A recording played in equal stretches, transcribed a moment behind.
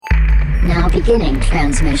Beginning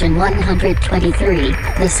transmission 123,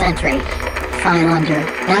 the Sentry. File under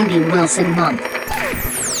Andy Wilson Month.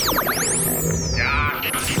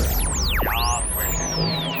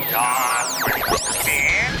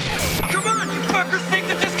 Come on, you fuckers think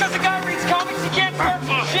that just because a guy reads comics he can't start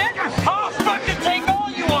some shit? I'll fucking take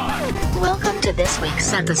all you want! Welcome to this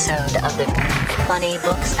week's episode of the Funny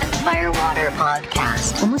Books and Firewater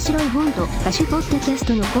Podcast. 面白い本と歌手ポッドキャス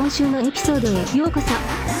トの今週のエピソードへようこそ。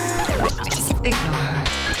 Ignore her.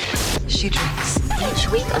 She drinks. Each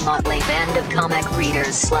week, a motley band of comic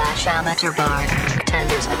readers / amateur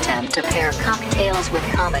bartenders attempt to pair cocktails with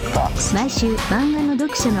comic books. 毎週漫画の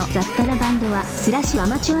読者の雑多なバンドはスラッシュア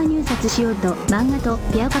マチュア入札しようと漫画と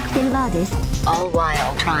ペアカクテルバーです。 All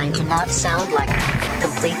while trying to not sound like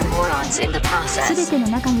complete morons in the すべ process. ての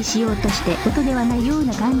中にしようとして音ではないよう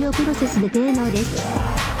な完了プロセスで低能です。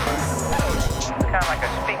 Kind of like a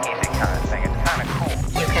speakeasy kind of thing. It's kind of cool.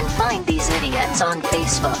 You can find these idiots on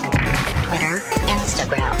Facebook, Twitter,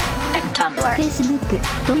 Instagram, and Tumblr.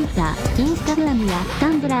 Facebook、Twitter、Instagram や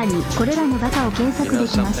Tumblr にこれらのバカを検索で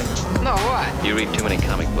きます。 No, what? You read too many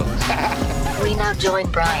comic books. We now join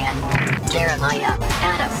Brian, Jeremiah,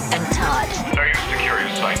 Adam, and Todd. They're used to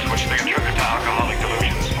curious sights which they attribute to alcoholic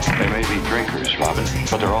delusions. They may be drinkers, Robin,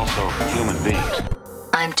 but they're also human beings.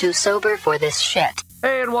 I'm too sober for this shit.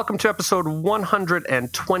 Hey, and welcome to episode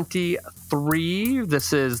 123.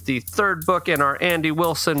 This is the third book in our Andy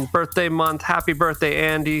Wilson birthday month. Happy birthday,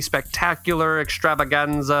 Andy. Spectacular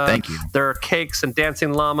extravaganza. Thank you. There are cakes and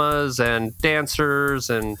dancing llamas and dancers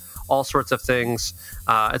and all sorts of things.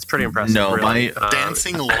 It's pretty impressive. No, really.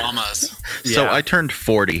 Dancing llamas. So Yeah. I turned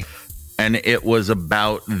 40, and it was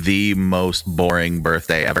about the most boring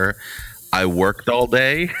birthday ever. I worked all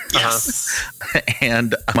day, Yes.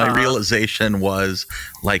 and my realization was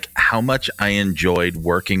like how much I enjoyed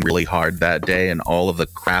working really hard that day and all of the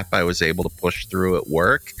crap I was able to push through at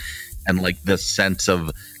work, and like the sense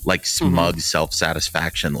of like smug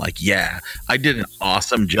self-satisfaction. Like, yeah, I did an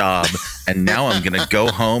awesome job, and now I'm going to go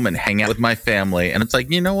home and hang out with my family. And it's like,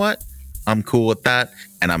 you know what? I'm cool with that,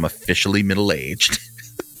 and I'm officially middle-aged.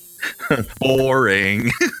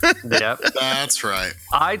 Boring. Yep. That's right.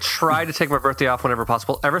 I try to take my birthday off whenever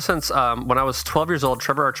possible. Ever since when I was 12 years old,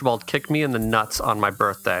 Trevor Archibald kicked me in the nuts on my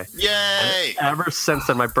birthday. Yay! Ever since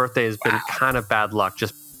then, my birthday has been kind of bad luck.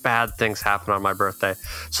 Just bad things happen on my birthday.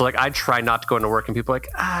 So, like, I try not to go into work, and people are like,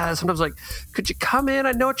 sometimes like, could you come in?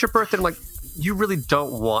 I know it's your birthday. I'm like, you really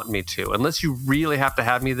don't want me to. Unless you really have to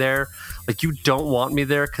have me there. Like, you don't want me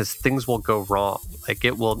there because things will go wrong. Like,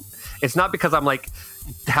 it will. It's not because I'm like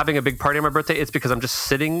having a big party on my birthday. It's because I'm just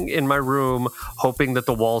sitting in my room hoping that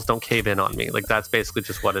the walls don't cave in on me. Like, that's basically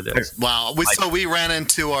just what it is. Wow. So we ran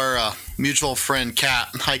into our mutual friend, Kat.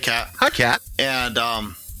 Hi, Kat. Hi, Kat. And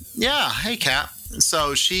yeah, hey, Kat.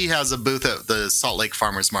 So she has a booth at the Salt Lake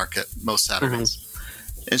Farmers Market most Saturdays.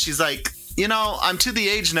 And she's like, you know, I'm to the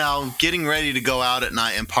age now getting ready to go out at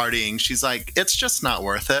night and partying. She's like, it's just not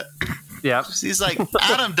worth it. Yeah. He's like,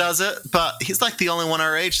 Adam does it, but he's like the only one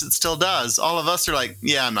our age that still does. All of us are like,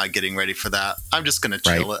 yeah, I'm not getting ready for that. I'm just going to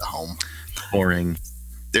chill at home. Boring.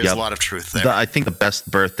 There's Yep. a lot of truth there. I think the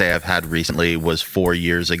best birthday I've had recently was 4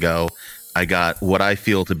 years ago. I got what I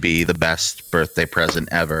feel to be the best birthday present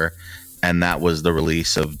ever, and that was the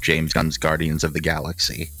release of James Gunn's Guardians of the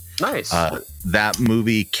Galaxy. Nice. That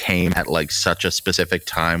movie came at like such a specific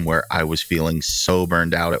time where I was feeling so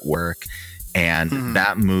burned out at work, and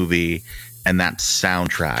that movie and that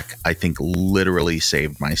soundtrack, I think, literally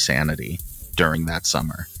saved my sanity during that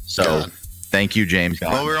summer. So God. Thank you, James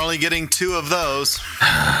Gunn. Well, we're only getting 2 of those.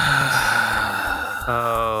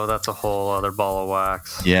 Oh, that's a whole other ball of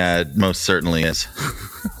wax. Yeah, it most certainly is.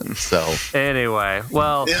 So Anyway,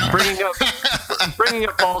 well, bringing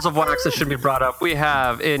up balls of wax that should be brought up, we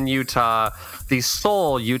have in Utah the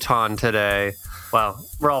sole Utahn today. Well,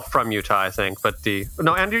 we're all from Utah, I think, but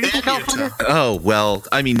Andrew, you're from California? Utah. Oh, well,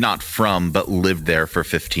 I mean, not from, but lived there for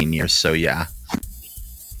 15 years. So, yeah.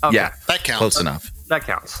 Okay. Yeah, That counts. close enough. That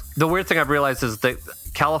counts. The weird thing I've realized is that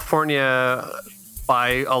California,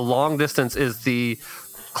 by a long distance, is the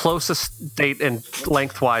closest state and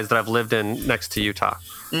lengthwise that I've lived in next to Utah.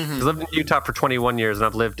 I've lived in Utah for 21 years, and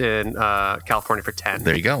I've lived in California for 10.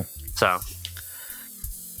 There you go. So,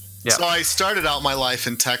 yeah. So I started out my life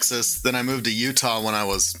in Texas. Then I moved to Utah when I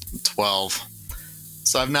was 12.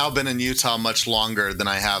 So I've now been in Utah much longer than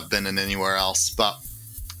I have been in anywhere else. But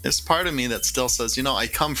there's part of me that still says, you know, I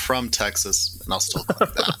come from Texas, and I'll still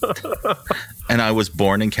like that. And I was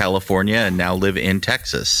born in California and now live in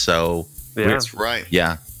Texas. So, Yeah. That's right.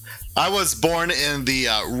 yeah. I was born in the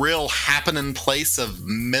real happening place of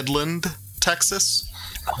Midland, Texas.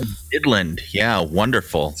 Midland. Yeah,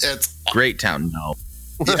 wonderful. It's Great town. No.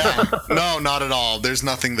 yeah, no, not at all. There's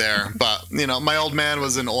nothing there. But, my old man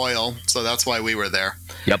was in oil, so that's why we were there.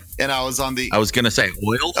 Yep. And I was on the... I was going to say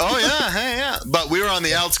oil. Oh, yeah. Hey, yeah. But we were on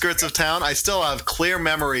the outskirts of town. I still have clear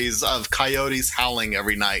memories of coyotes howling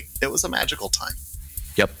every night. It was a magical time.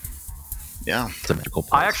 Yep. Yeah. It's a magical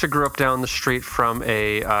place. I actually grew up down the street from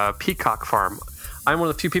a peacock farm. I'm one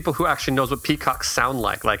of the few people who actually knows what peacocks sound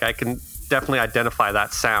like. Like, I can definitely identify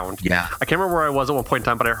that sound. Yeah. I can't remember where I was at one point in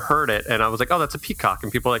time, but I heard it, and I was like, oh, that's a peacock.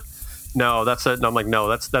 And people were like, no, that's it. And I'm like, no,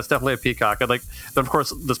 that's definitely a peacock. And like, then of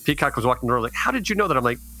course, this peacock was walking the road. Like, how did you know that? I'm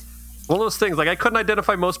like, one of those things. Like, I couldn't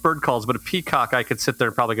identify most bird calls, but a peacock, I could sit there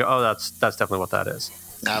and probably go, oh, that's definitely what that is.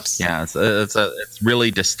 Absolutely. Yeah, it's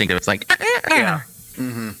really distinctive. It's like, Yeah.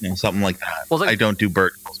 something like that. Well, like- I don't do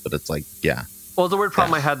bird calls, but it's like, yeah. Well, the weird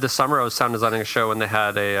problem I had this summer, I was sound designing a show, and they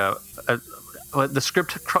had the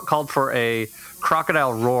script called for a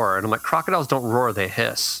crocodile roar, and I'm like, crocodiles don't roar, they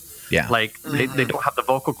hiss. Yeah. Like, they don't have the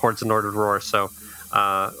vocal cords in order to roar. So,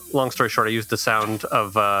 long story short, I used the sound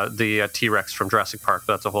of the T-Rex from Jurassic Park.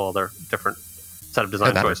 But that's a whole other different set of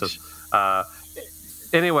design choices.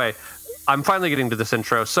 Anyway, I'm finally getting to this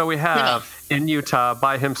intro. So we have, in Utah,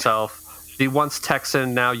 by himself, the once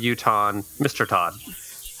Texan, now Utahn, Mr. Todd.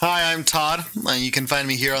 Hi, I'm Todd. You can find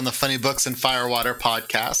me here on the Funny Books and Firewater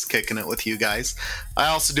podcast, kicking it with you guys. I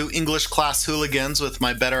also do English class hooligans with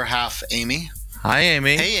my better half, Amy. Hi,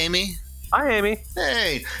 Amy. Hey, Amy. Hi, Amy.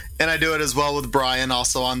 Hey. And I do it as well with Brian,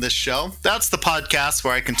 also on this show. That's the podcast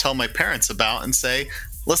where I can tell my parents about and say,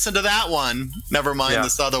 listen to that one. Never mind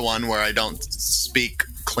this other one where I don't speak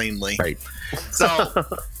cleanly. Right. So...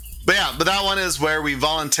 But that one is where we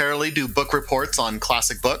voluntarily do book reports on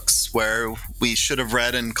classic books where we should have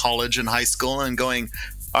read in college and high school, and going,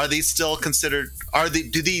 are these still considered,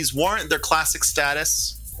 do these warrant their classic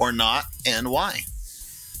status or not, and why?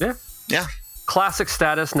 Yeah. Classic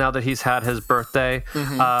status now that he's had his birthday.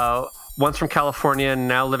 Once from California,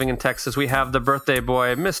 now living in Texas, we have the birthday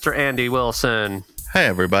boy, Mr. Andy Wilson. Hey,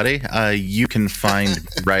 everybody. You can find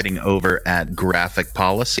writing over at Graphic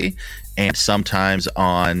Policy and sometimes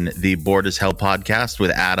on the Bored as Hell podcast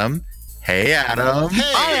with Adam. Hey, Adam.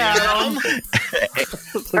 Hey,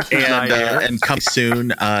 Adam. And coming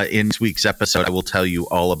soon in this week's episode, I will tell you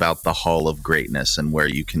all about the Hall of Greatness and where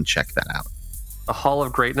you can check that out. The Hall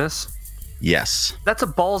of Greatness? Yes. That's a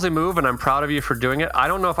ballsy move, and I'm proud of you for doing it. I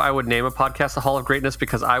don't know if I would name a podcast the Hall of Greatness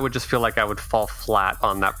because I would just feel like I would fall flat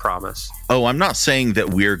on that promise. Oh, I'm not saying that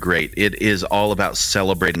we're great. It is all about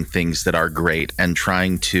celebrating things that are great and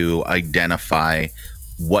trying to identify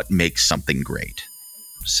what makes something great.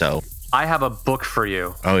 So I have a book for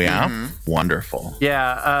you. Oh, yeah? Wonderful.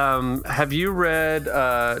 Yeah. Have you read,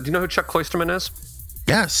 do you know who Chuck Klosterman is?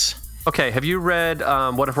 Yes. Okay. Have you read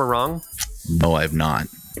What If We're Wrong? No, I've not.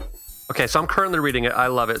 Okay, so I'm currently reading it. I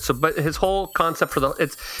love it. So, but his whole concept for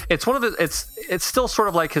it's one of the it's still sort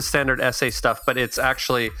of like his standard essay stuff, but it's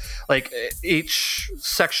actually like each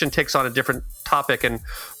section takes on a different topic, and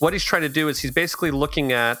what he's trying to do is he's basically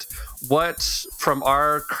looking at what from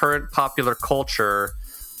our current popular culture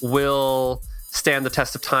will stand the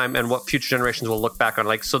test of time and what future generations will look back on.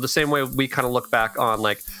 Like, so the same way we kind of look back on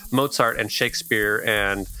like Mozart and Shakespeare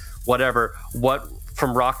and whatever, what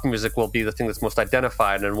from rock music will be the thing that's most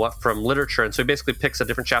identified, and what from literature. And so he basically picks a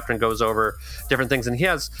different chapter and goes over different things, and he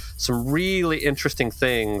has some really interesting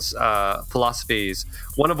things, philosophies,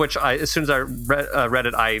 one of which as soon as I read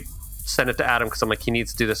it, I sent it to Adam because I'm like, he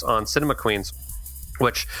needs to do this on Cinema Queens,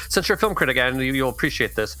 which, since you're a film critic, and you'll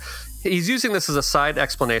appreciate this, he's using this as a side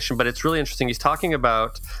explanation, but it's really interesting. He's talking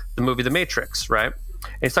about the movie The Matrix, right?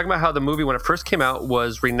 And he's talking about how the movie, when it first came out,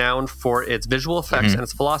 was renowned for its visual effects and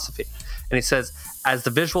its philosophy. And he says, as the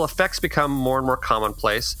visual effects become more and more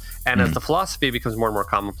commonplace, and as the philosophy becomes more and more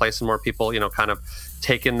commonplace, and more people, kind of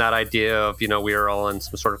take in that idea of, we are all in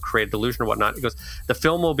some sort of creative delusion or whatnot, he goes, the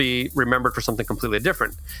film will be remembered for something completely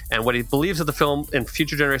different. And what he believes that the film in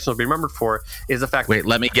future generations will be remembered for is the fact Wait,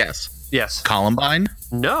 let me guess. Yes. Columbine?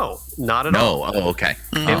 No, not at all. No. Oh, okay.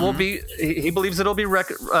 It will be, he believes it'll be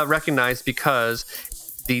recognized because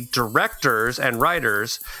the directors and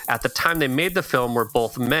writers at the time they made the film were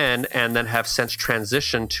both men and then have since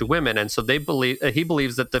transitioned to women, and so he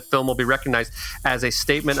believes that the film will be recognized as a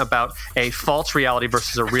statement about a false reality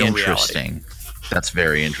versus a real reality. That's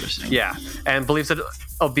very interesting. Yeah, and believes that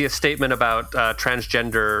it'll be a statement about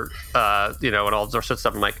transgender, and all sorts of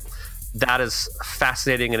stuff. I'm like, that is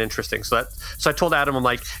fascinating and interesting. So I told Adam, I'm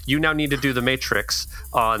like, you now need to do The Matrix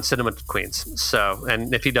on Cinema Queens. So,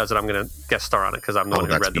 and if he does it, I'm going to guest star on it because I'm the one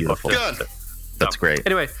who read the book. Good. That's great.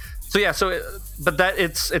 Anyway, But that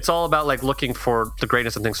it's all about like looking for the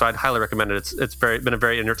greatness in things. So I'd highly recommend it. It's been a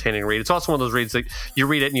very entertaining read. It's also one of those reads that you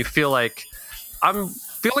read it and you feel like I'm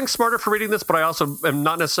feeling smarter for reading this, but I also am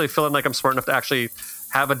not necessarily feeling like I'm smart enough to actually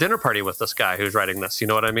have a dinner party with this guy who's writing this. You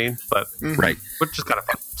know what I mean? But right, which is kind of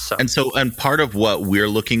fun. And part of what we're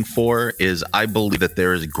looking for is I believe that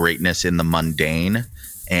there is greatness in the mundane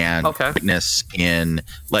and greatness in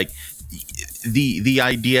like. The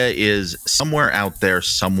idea is somewhere out there,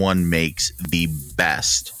 someone makes the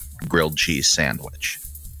best grilled cheese sandwich.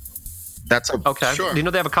 That's Sure. You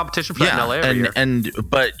know they have a competition for that in LA every year.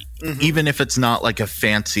 But even if it's not like a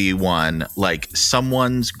fancy one, like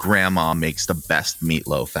someone's grandma makes the best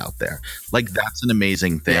meatloaf out there. Like that's an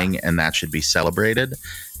amazing thing, and that should be celebrated.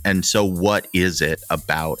 And so, what is it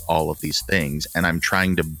about all of these things? And I'm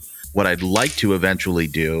trying to. What I'd like to eventually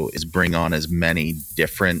do is bring on as many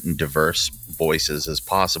different and diverse voices as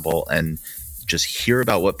possible and just hear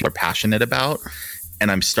about what people are passionate about. And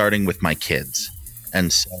I'm starting with my kids.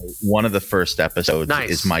 And so one of the first episodes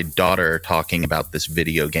is my daughter talking about this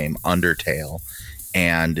video game, Undertale,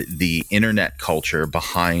 and the internet culture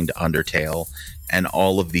behind Undertale and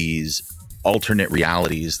all of these alternate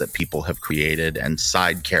realities that people have created and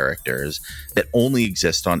side characters that only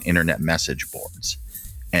exist on internet message boards.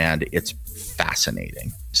 And it's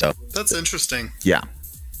fascinating. So that's interesting. Yeah.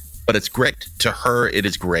 But it's great. To her, it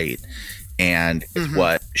is great. And it's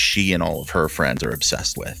what she and all of her friends are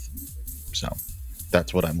obsessed with. So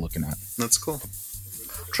that's what I'm looking at. That's cool.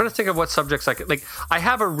 I'm trying to think of what subjects I could like. I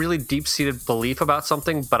have a really deep-seated belief about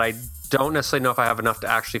something, but I don't necessarily know if I have enough to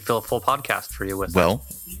actually fill a full podcast for you with. Well,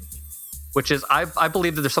 which is I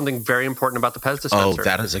believe that there's something very important about the Pez dispenser. Oh,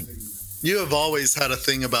 that is a... You have always had a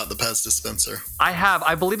thing about the Pez dispenser. I have.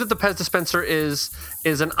 I believe that the Pez dispenser is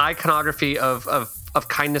an iconography of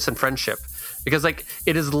kindness and friendship, because like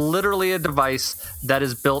it is literally a device that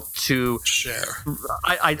is built to share,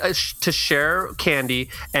 to share candy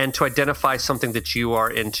and to identify something that you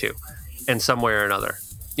are into in some way or another.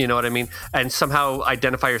 You know what I mean? And somehow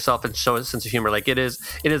identify yourself and show a sense of humor. Like it is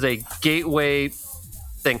a gateway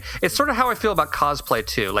thing. It's sort of how I feel about cosplay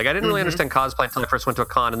too. Like I didn't really understand cosplay until I first went to a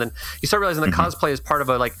con, and then you start realizing that cosplay is part of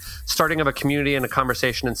a like starting of a community and a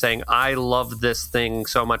conversation and saying, I love this thing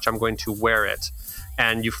so much I'm going to wear it.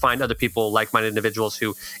 And you find other people, like-minded individuals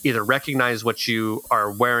who either recognize what you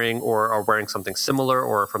are wearing or are wearing something similar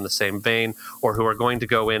or from the same vein, or who are going to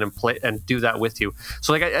go in and play and do that with you.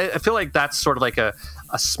 So like I feel like that's sort of like a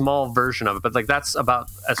small version of it, but like that's about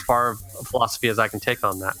as far of philosophy as I can take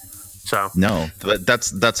on that. So no,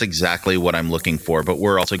 that's exactly what I'm looking for. But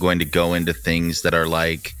we're also going to go into things that are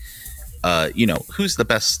like, who's the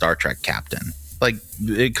best Star Trek captain? Like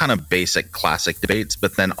kind of basic classic debates,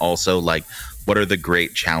 but then also like, what are the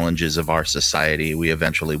great challenges of our society? We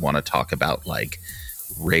eventually want to talk about like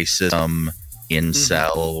racism,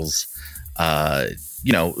 incels,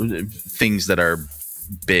 things that are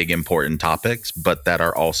big, important topics, but that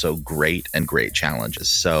are also great challenges.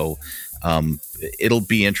 So it'll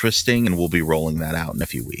be interesting, and we'll be rolling that out in a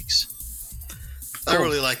few weeks. I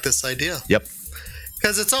really like this idea. Yep.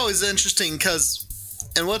 Because it's always interesting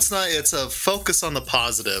it's a focus on the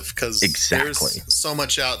positive, because there's so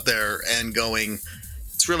much out there and going,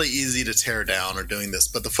 it's really easy to tear down or doing this,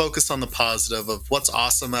 but the focus on the positive of what's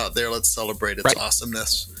awesome out there, let's celebrate its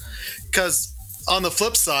awesomeness. Because on the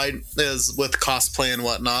flip side is with cosplay and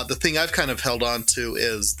whatnot, the thing I've kind of held on to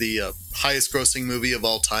is the highest grossing movie of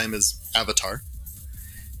all time is Avatar.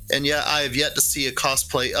 And yet I have yet to see a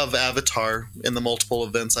cosplay of Avatar in the multiple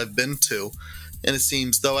events I've been to. And it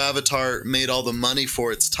seems, though Avatar made all the money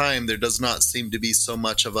for its time, there does not seem to be so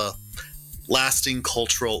much of a lasting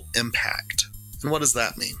cultural impact. And what does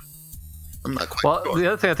that mean? I'm not quite sure. The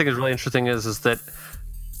other thing I think is really interesting is that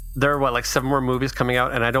there are, like 7 more movies coming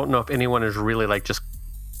out, and I don't know if anyone is really, like, just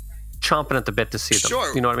chomping at the bit to see them.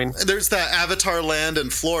 Sure. You know what I mean? There's that Avatar land in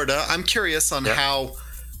Florida. I'm curious on how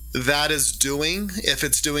that is doing, if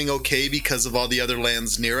it's doing okay because of all the other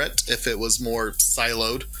lands near it, if it was more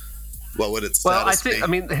siloed. What would its status be? I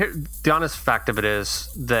mean, the honest fact of it is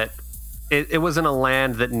that it was in a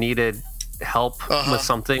land that needed help with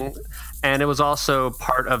something, and it was also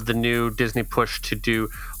part of the new Disney push to do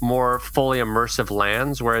more fully immersive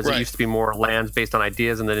lands, whereas it used to be more lands based on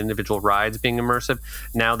ideas and then individual rides being immersive.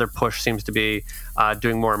 Now their push seems to be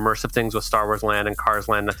doing more immersive things with Star Wars Land and Cars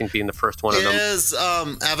Land, I think being the first one of them. Is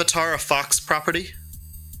Avatar a Fox property?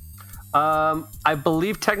 I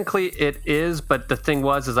believe technically it is, but the thing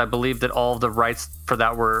is I believe that all of the rights for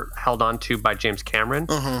that were held on to by James Cameron.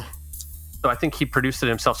 So I think he produced it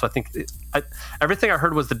himself. So I think everything I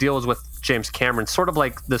heard was the deal was with James Cameron, sort of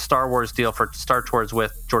like the Star Wars deal for Star Tours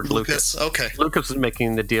with George Lucas. Okay. Lucas was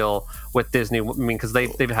making the deal with Disney. I mean, because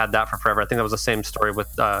they've had that for forever. I think that was the same story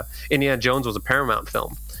with Indiana Jones was a Paramount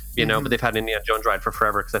film, but they've had an Indiana Jones ride for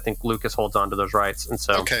forever because I think Lucas holds on to those rights. And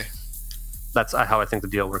so that's how I think the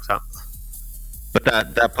deal works out. But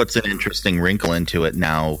that puts an interesting wrinkle into it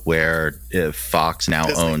now, where if Fox now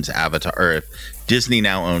owns Avatar, or if Disney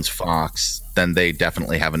now owns Fox, then they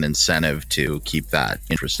definitely have an incentive to keep that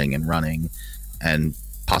interesting and running, and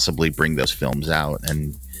possibly bring those films out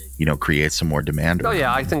and create some more demand. Oh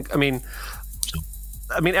yeah, I mean,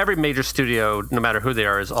 every major studio, no matter who they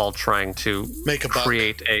are, is all trying to make a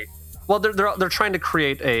create a. Well, they're trying to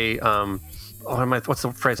create a. What's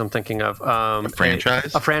the phrase I'm thinking of? A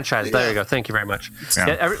franchise. A franchise. There you go. Thank you very much.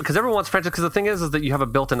 Because everyone wants franchise. Because the thing is that you have a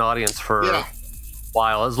built-in audience for a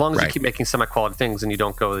while, as long as you keep making semi-quality things and you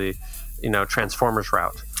don't go the, Transformers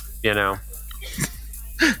route.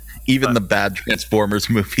 Even the bad Transformers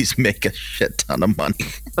movies make a shit ton of money.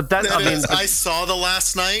 But I saw the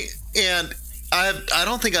last night, and I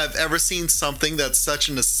don't think I've ever seen something that's such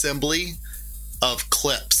an assembly of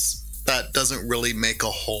clips that doesn't really make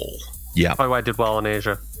a whole. Yeah. Probably why I did well in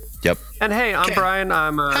Asia. Yep. And hey, I'm Brian.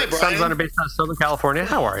 I'm a Hi, sound designer based out of Southern California.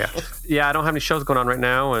 How are you? Yeah, I don't have any shows going on right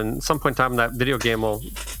now, and at some point in time that video game will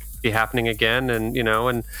be happening again, and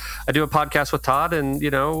and I do a podcast with Todd, and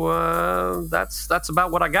that's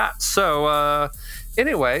about what I got. So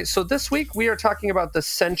anyway, so this week we are talking about the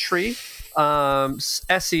Sentry,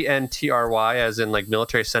 SENTRY, as in like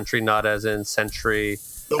military sentry, not as in century.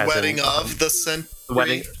 The wedding of the Sentry. The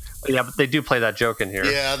wedding. Yeah, but they do play that joke in here.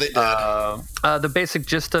 Yeah, they did. The basic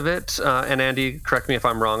gist of it, and Andy, correct me if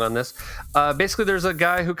I'm wrong on this. Basically, there's a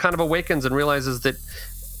guy who kind of awakens and realizes that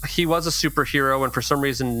he was a superhero, and for some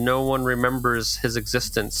reason, no one remembers his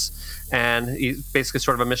existence. And he's basically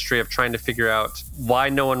sort of a mystery of trying to figure out why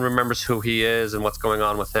no one remembers who he is and what's going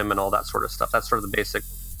on with him and all that sort of stuff. That's sort of the basic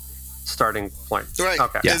starting point. Right.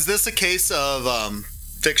 Okay. Yeah. Is this a case of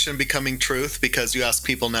fiction becoming truth, because you ask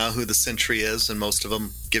people now who the Sentry is and most of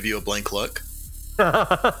them give you a blank look?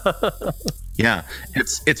 Yeah,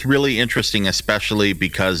 it's really interesting, especially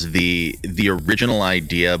because the original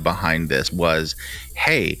idea behind this was,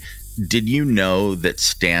 hey, did you know that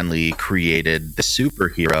Stan Lee created the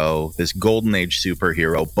superhero, this golden age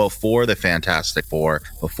superhero, before the Fantastic Four,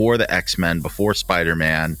 before the X-Men, before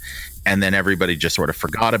Spider-Man, and then everybody just sort of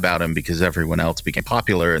forgot about him because everyone else became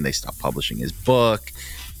popular and they stopped publishing his book,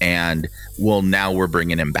 and well, now we're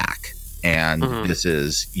bringing him back. And this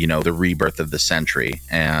is, the rebirth of the Sentry.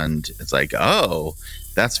 And it's like, oh,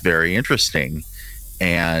 that's very interesting.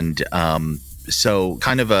 And so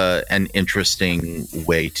kind of an interesting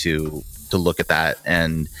way to look at that.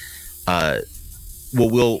 And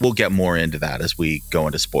we'll get more into that as we go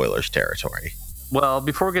into spoilers territory. Well,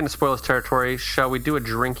 before we get into spoilers territory, shall we do a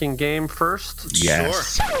drinking game first?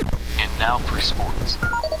 Yes. Sure. And now for sports.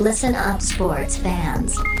 Listen up, sports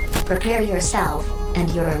fans. Prepare yourself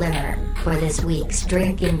and your liver for this week's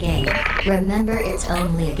drinking game. Remember, it's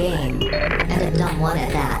only a game, and a dumb one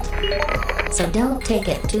at that. So don't take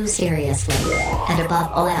it too seriously, and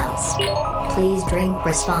above all else, please drink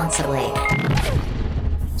responsibly.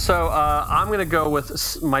 So I'm going to go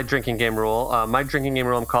with my drinking game rule. My drinking game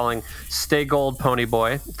rule I'm calling Stay Gold Pony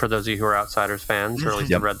Boy, for those of you who are Outsiders fans, or at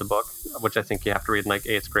least have read the book, which I think you have to read in like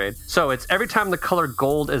 8th grade. So it's every time the color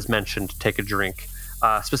gold is mentioned, take a drink.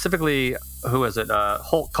 Specifically, who is it?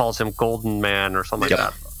 Hulk calls him Golden Man or something like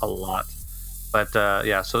that a lot. But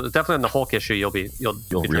yeah, so definitely on the Hulk issue, you'll be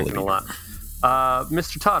drinking really a lot.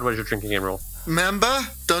 Mr. Todd, what is your drinking game rule? Member?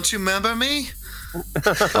 Don't you remember me?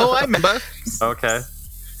 Oh, I remember. Okay.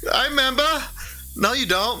 I remember. No, you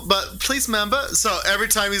don't, but please remember. So every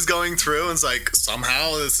time he's going through and it's like,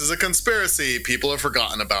 somehow this is a conspiracy, people have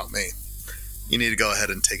forgotten about me. You need to go ahead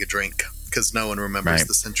and take a drink, because no one remembers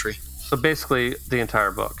the Sentry. So basically, the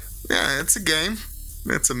entire book. Yeah, it's a game.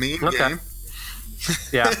 It's a mean game.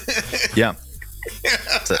 Yeah. Yeah.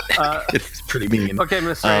 It's pretty mean. Okay,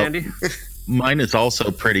 Mr. Andy. Mine is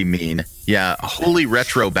also pretty mean. Yeah. Holy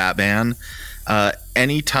retro Batman.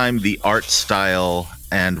 Anytime the art style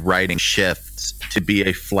and writing shifts to be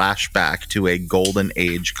a flashback to a golden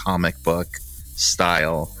age comic book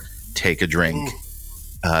style, take a drink.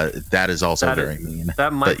 That is also very mean.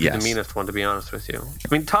 That might be the meanest one, to be honest with you.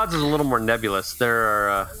 I mean, Todd's is a little more nebulous. There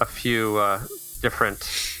are a few different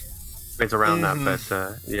ways around that,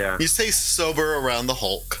 but yeah. You say sober around the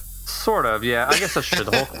Hulk. Sort of, yeah. I guess that's true.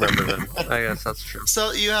 The Hulk remembers him. I guess that's true.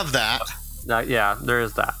 So you have that. Yeah, there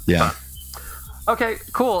is that. Yeah. Okay,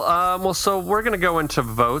 cool. Well, so we're going to go into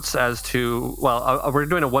votes as to we're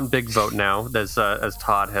doing a one big vote now, as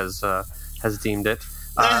Todd has deemed it.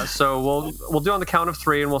 So we'll do on the count of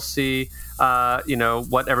 3, and we'll see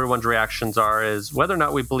what everyone's reactions are, is whether or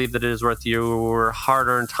not we believe that it is worth your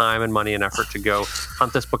hard-earned time and money and effort to go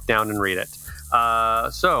hunt this book down and read it.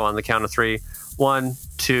 So on the count of 3, 1,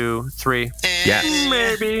 2, 3. Yes.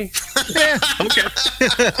 Maybe. Okay.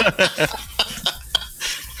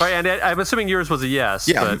 All right, Andy, I'm assuming yours was a yes.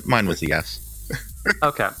 Yeah, but... mine was a yes.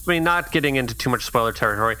 Okay. I mean, not getting into too much spoiler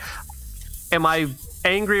territory. Am I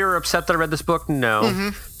angry or upset that I read this book? No. Mm-hmm.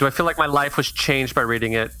 Do I feel like my life was changed by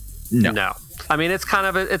reading it? No. I mean, it's kind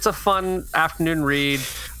of it's a fun afternoon read,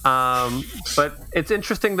 but it's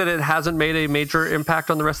interesting that it hasn't made a major impact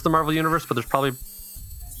on the rest of the Marvel Universe, but there's probably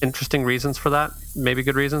interesting reasons for that. Maybe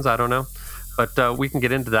good reasons. I don't know. But we can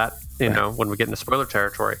get into that, when we get into spoiler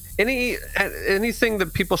territory. Anything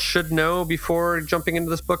that people should know before jumping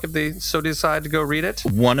into this book if they so decide to go read it?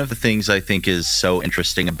 One of the things I think is so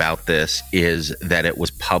interesting about this is that it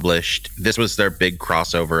was published. This was their big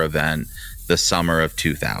crossover event, the summer of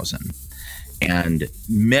 2000. And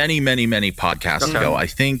many, many, many podcasts ago, I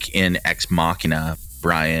think in Ex Machina,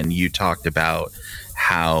 Brian, you talked about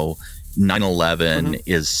how 9/11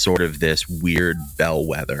 is sort of this weird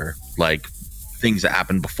bellwether, like things that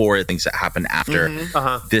happened before it, things that happened after.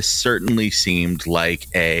 This certainly seemed like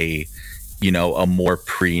a more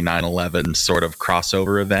pre 9/11 sort of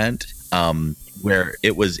crossover event, where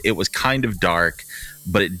it was kind of dark,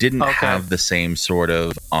 but it didn't have the same sort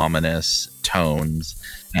of ominous tones.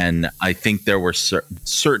 And I think there were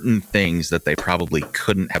certain things that they probably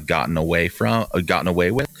couldn't have gotten away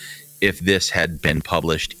with if this had been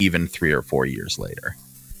published even 3 or 4 years later.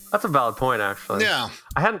 That's a valid point, actually. Yeah,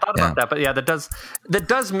 I hadn't thought about that, but yeah, that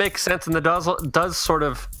does make sense, and that does sort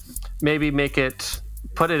of maybe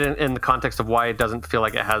put it in the context of why it doesn't feel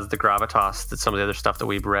like it has the gravitas that some of the other stuff that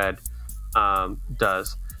we've read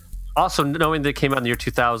does. Also, knowing that it came out in the year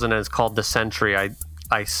 2000 and it's called The Century,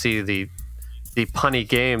 I see the punny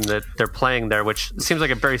game that they're playing there, which seems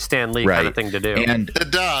like a very Stan Lee kind of thing to do. And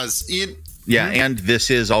it does. And this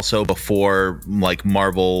is also before like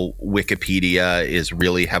Marvel Wikipedia is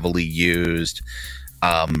really heavily used.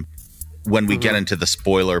 When we get into the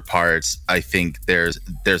spoiler parts, I think there's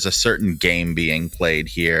a certain game being played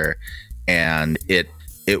here, and it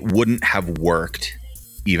wouldn't have worked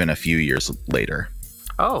even a few years later.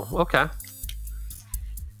 Oh, okay.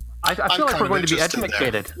 I feel like we're going to be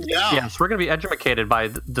educated. Yeah. Yes, we're going to be educated by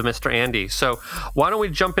the Mr. Andy. So why don't we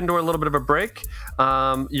jump into a little bit of a break?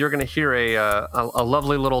 You're going to hear a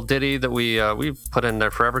lovely little ditty that we put in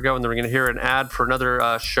there forever ago, and then we're going to hear an ad for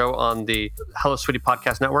another show on the Hello Sweetie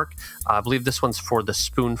Podcast Network. I believe this one's for The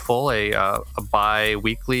Spoonful, a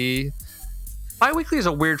bi-weekly. Bi-weekly is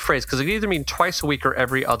a weird phrase because it can either mean twice a week or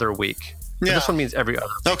every other week. Yeah. This one means every other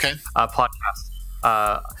podcast.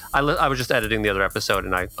 I was just editing the other episode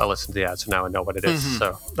and I listened to the ad, so now I know what it is.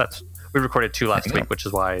 So we recorded 2 last week, which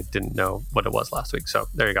is why I didn't know what it was last week. So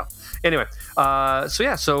there you go. Anyway,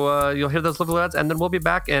 so you'll hear those lovely ads, and then we'll be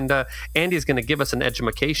back, and Andy's going to give us an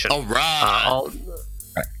edumacation. All right.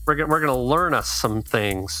 We're going to learn us some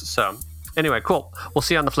things. So anyway, cool. We'll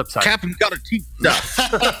see you on the flip side. Captain got to teach stuff.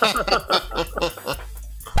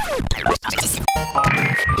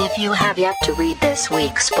 If you have yet to read this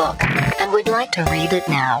week's book and would like to read it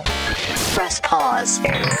now, press pause.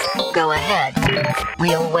 Go ahead.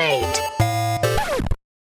 We'll wait.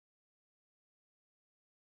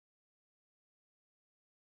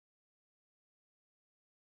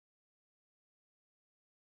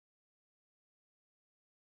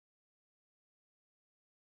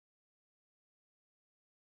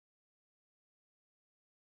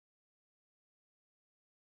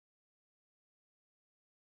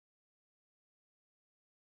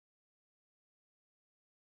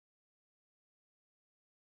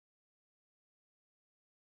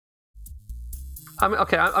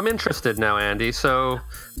 I'm interested now, Andy. So,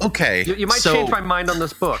 you might change my mind on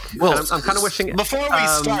this book. Well, I'm kind of wishing. Before we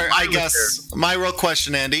start, I guess my real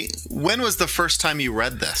question, Andy, when was the first time you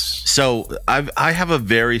read this? So, I have a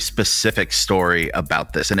very specific story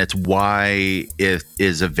about this, and it's why it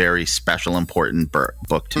is a very special, important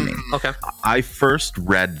book to me. Okay. I first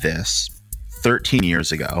read this 13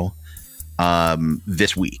 years ago,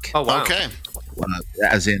 this week. Oh, wow. Okay.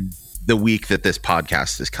 As in the week that this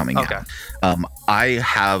podcast is coming out. I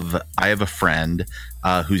have a friend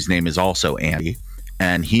whose name is also Andy,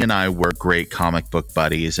 and he and I were great comic book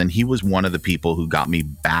buddies, and he was one of the people who got me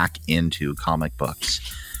back into comic books.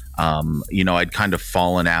 I'd kind of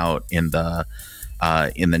fallen out in the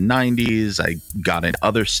in the 90s. I got into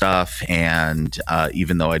other stuff, and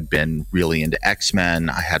even though I'd been really into X-Men,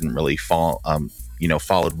 I hadn't really followed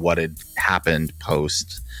what had happened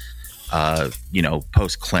post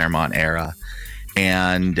Claremont era.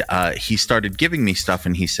 And he started giving me stuff,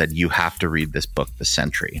 and he said, "You have to read this book, The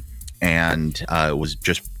Sentry." And it was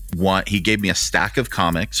just one. He gave me a stack of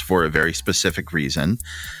comics for a very specific reason.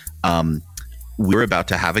 We were about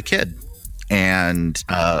to have a kid, and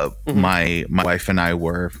my wife and I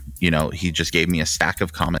were, he just gave me a stack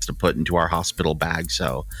of comics to put into our hospital bag,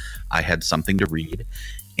 so I had something to read.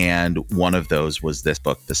 And one of those was this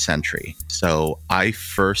book, The Sentry. So I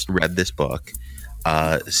first read this book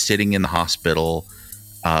sitting in the hospital,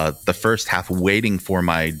 the first half waiting for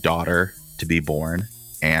my daughter to be born,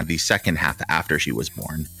 and the second half after she was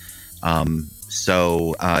born.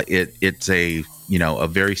 So it's a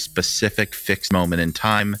very specific fixed moment in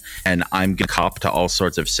time, and I'm going to cop to all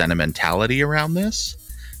sorts of sentimentality around this,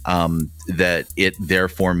 that it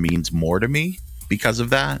therefore means more to me because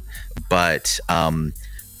of that. But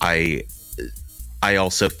I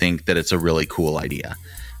also think that it's a really cool idea.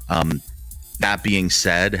 That being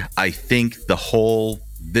said, I think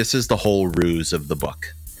this is the whole ruse of the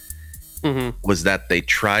book, was that they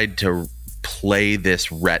tried to play this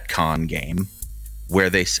retcon game where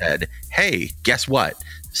they said, hey, guess what?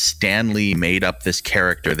 Stan Lee made up this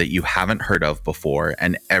character that you haven't heard of before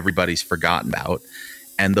and everybody's forgotten about.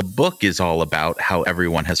 And the book is all about how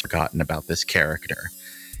everyone has forgotten about this character.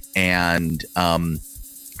 And,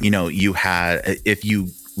 if you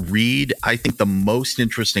read, I think the most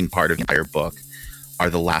interesting part of the entire book are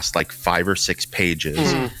the last 5 or 6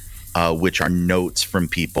 pages, which are notes from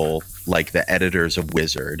people like the editors of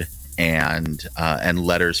Wizard and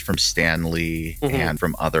letters from Stan Lee and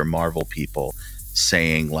from other Marvel people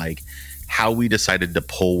saying how we decided to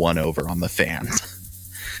pull one over on the fans.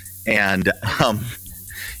 And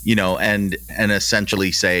and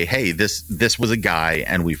essentially say, hey, this was a guy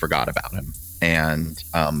and we forgot about him. And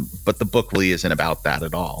but the book really isn't about that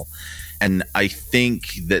at all. And I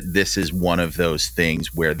think that this is one of those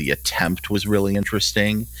things where the attempt was really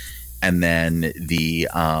interesting, and then the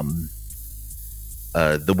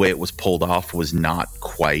way it was pulled off was not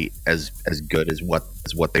quite as good as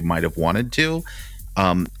what they might have wanted to.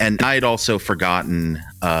 And I'd also forgotten.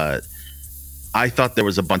 I thought there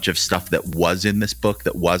was a bunch of stuff that was in this book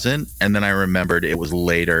that wasn't, and then I remembered it was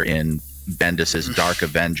later in Bendis's Dark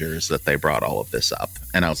Avengers that they brought all of this up,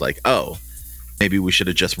 and I was like, oh, maybe we should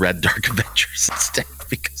have just read Dark Avengers instead,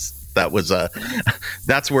 because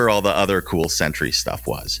that's where all the other cool Sentry stuff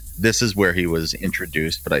was. This is where he was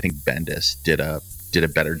introduced, but I think Bendis did a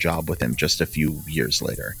better job with him just a few years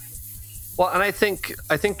later. Well, and I think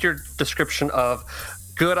your description of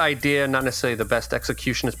good idea, not necessarily the best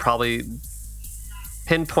execution, is probably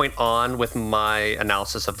pinpoint on with my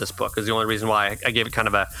analysis of this book. Is the only reason why I gave it kind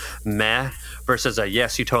of a meh versus a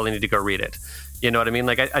yes, you totally need to go read it. You know what I mean?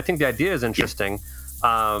 I think the idea is interesting.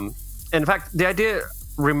 In fact, the idea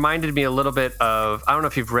reminded me a little bit of, I don't know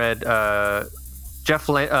if you've read, Jeff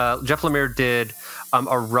Lemire did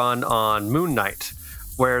a run on Moon Knight,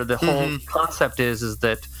 where the whole concept is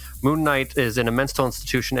that Moon Knight is in a mental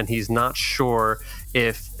institution and he's not sure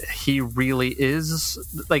if he really is,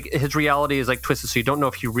 his reality is twisted, so you don't know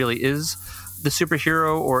if he really is the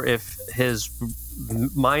superhero or if his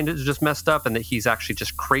mind is just messed up and that he's actually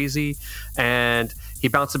just crazy. And he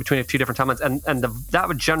bounces between a few different timelines, and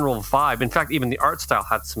that general vibe, in fact, even the art style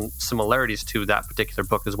had some similarities to that particular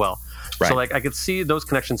book as well. Right. So I could see those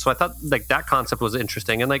connections. So I thought that concept was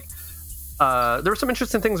interesting, and there were some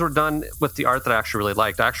interesting things were done with the art that I actually really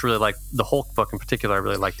liked. I actually really liked the Hulk book in particular. I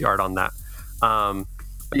really liked the art on that. The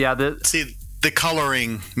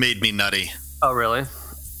coloring made me nutty. Oh, really?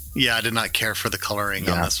 Yeah, I did not care for the coloring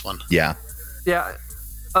on this one. Yeah. Yeah.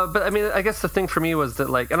 But I mean, I guess the thing for me was that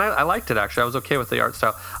and I liked it actually. I was okay with the art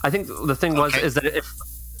style. I think the thing is that if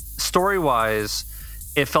story-wise,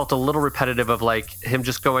 it felt a little repetitive of him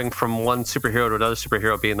just going from one superhero to another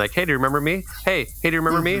superhero, being like, "Hey, do you remember me? Hey, do you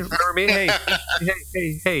remember me? Remember me?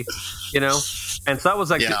 Hey, hey, And so that was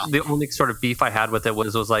the only sort of beef I had with it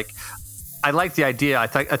was I liked the idea. I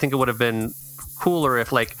think it would have been cooler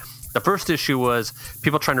if the first issue was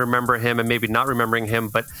people trying to remember him and maybe not remembering him,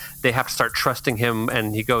 but they have to start trusting him,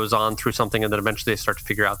 and he goes on through something, and then eventually they start to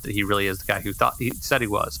figure out that he really is the guy who he said he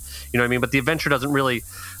was. You know what I mean? But the adventure doesn't really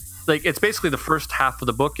it's basically the first half of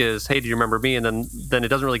the book is, hey, do you remember me? And then it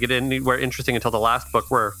doesn't really get anywhere interesting until the last book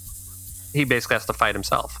where he basically has to fight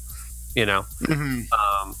himself.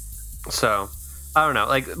 So I don't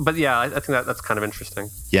know. But yeah, I think that's kind of interesting.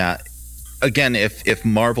 Yeah. Again, if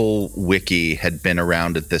Marvel Wiki had been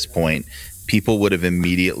around at this point, people would have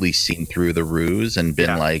immediately seen through the ruse and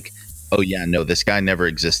been like, oh yeah, no, this guy never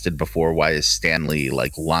existed before. Why is Stanley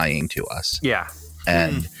like lying to us? Yeah.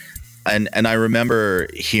 And I remember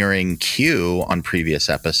hearing Q on previous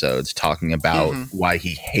episodes talking about why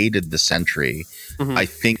he hated the Sentry. I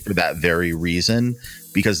think for that very reason,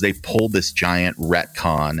 because they pulled this giant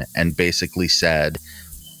retcon and basically said,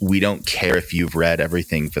 we don't care if you've read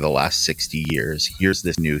everything for the last 60 years. Here's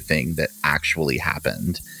this new thing that actually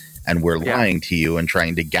happened. And we're lying to you and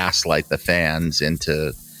trying to gaslight the fans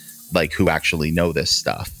into like who actually know this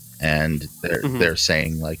stuff. And they're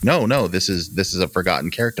saying like, no, this is a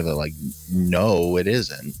forgotten character. They're like, no, it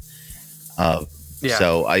isn't.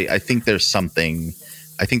 So I think there's something.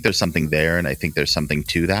 I think there's something there, and I think there's something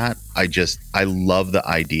to that. I love the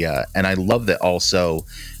idea, and I love that also.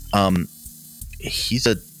 He's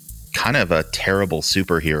a kind of a terrible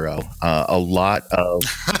superhero. A lot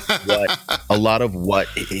of what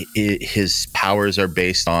his powers are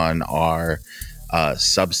based on are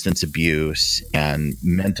substance abuse and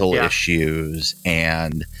mental issues,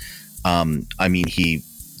 and I mean he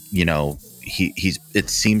it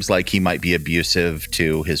seems like he might be abusive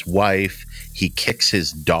to his wife. He kicks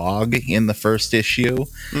his dog in the first issue.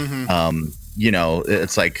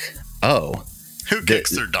 It's like, oh, who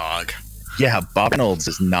kicks their dog? Yeah, Bob Reynolds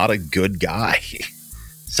is not a good guy.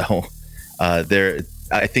 So I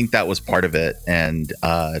think that was part of it, and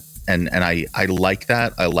I like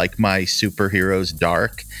that. I like my superheroes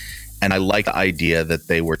dark, and I like the idea that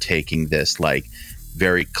they were taking this like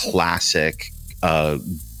very classic,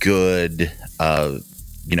 good,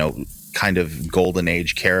 kind of golden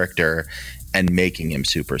age character and making him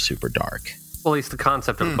super, super dark. Well, at least the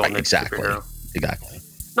concept of golden age superhero. Exactly.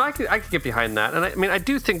 No, I could get behind that, and I mean, I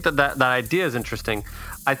do think that idea is interesting.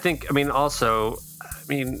 I think, I mean, also,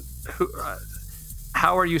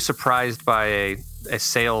 how are you surprised by a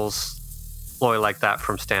sales ploy like that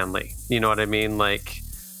from Stan Lee? You know what I mean? Like,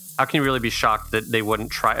 how can you really be shocked that they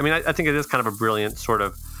wouldn't try? I mean, I think it is kind of a brilliant sort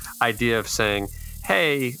of idea of saying,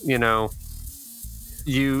 hey,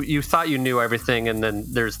 you thought you knew everything, and then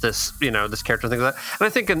there's this, this character and things like that. And I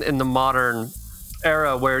think in the modern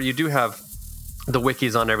era where you do have the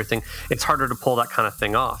wikis on everything, it's harder to pull that kind of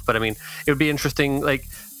thing off. But I mean, it would be interesting, like,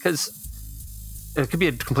 because it could be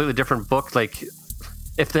a completely different book. Like,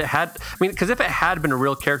 if it had been a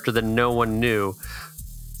real character that no one knew,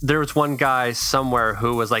 there was one guy somewhere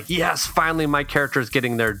who was like, yes, finally my character is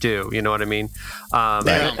getting their due. You know what I mean?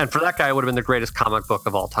 And for that guy, it would have been the greatest comic book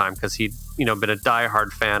of all time, because he'd, been a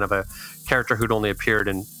diehard fan of a character who'd only appeared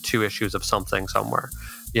in 2 issues of something somewhere,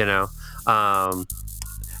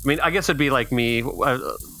 I mean, I guess it'd be like me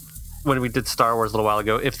when we did Star Wars a little while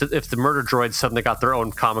ago. If the Murder Droids suddenly got their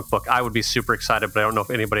own comic book, I would be super excited, but I don't know if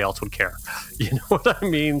anybody else would care. You know what I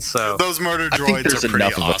mean? So those Murder Droids, I think there's are pretty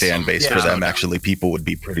enough awesome. of a fan base for them. Actually, people would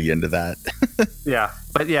be pretty into that.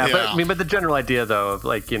 But the general idea, though, of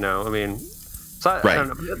like, I mean, so I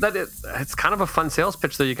don't know, it's kind of a fun sales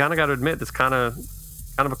pitch, though. You kind of got to admit, it's kind of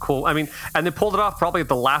a cool. I mean, and they pulled it off probably at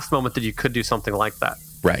the last moment that you could do something like that.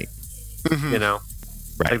 Right.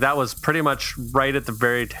 Right. Like, that was pretty much right at the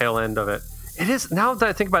very tail end of it. It is, now that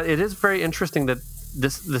I think about it, it is very interesting that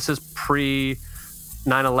this is pre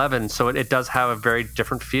 9/11, so it does have a very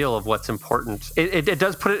different feel of what's important. It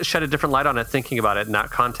does shed a different light on it, thinking about it in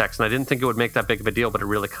that context, and I didn't think it would make that big of a deal, but it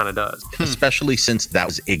really kind of does. Especially since that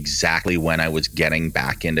was exactly when I was getting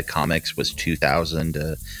back into comics, was 2000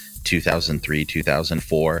 to 2003,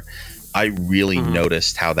 2004. I really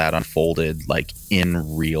noticed how that unfolded, like,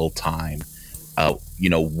 in real time.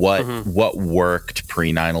 What worked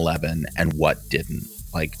pre 9/11 and what didn't,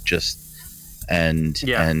 like,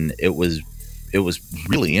 and it was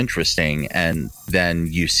really interesting. And then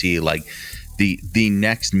you see, like, the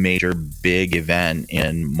next major big event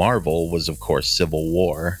in Marvel was, of course, Civil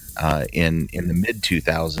War in the mid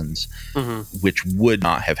 2000s, which would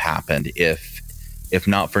not have happened if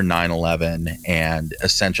not for 9/11. And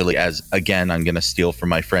essentially, as again, I'm going to steal from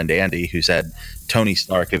my friend Andy, who said Tony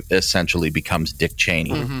Stark essentially becomes Dick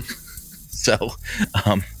Cheney. So,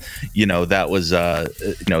 that was,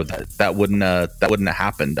 that wouldn't have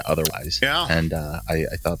happened otherwise. Yeah. And I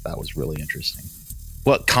thought that was really interesting.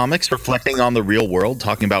 What, comics reflecting on the real world,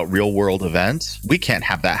 talking about real world events? We can't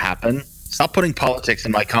have that happen. Stop putting politics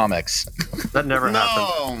in my comics. That never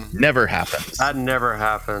happens. Never happens. That never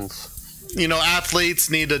happens. Athletes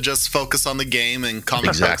need to just focus on the game, and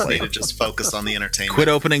comic books need to just focus on the entertainment. Quit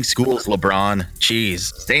opening schools, LeBron.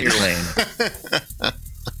 Jeez, stay in your lane.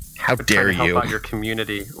 How dare you? Help out your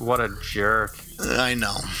community. What a jerk. I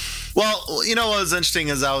know. Well, what was interesting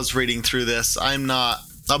as I was reading through this,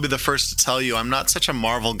 I'll be the first to tell you, I'm not such a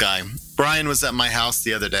Marvel guy. Brian was at my house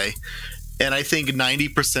the other day, And I think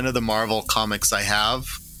 90% of the Marvel comics I have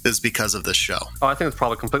is because of this show. Oh, I think it's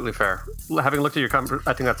probably completely fair. Having looked at your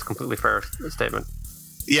I think that's a completely fair statement.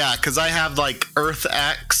 Yeah, because I have like Earth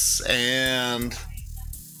X, and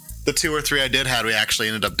the 2 or 3 I did have we actually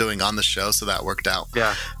ended up doing on the show, so that worked out.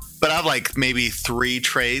 Yeah. But I have like maybe 3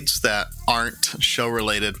 trades that aren't show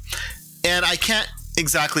related. And I can't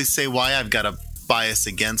exactly say why I've got a bias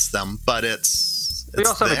against them, but it's you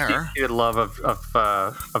also there. have a deep love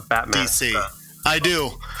of Batman. DC. I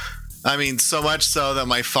do. I mean, so much so that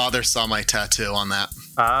my father saw my tattoo on that.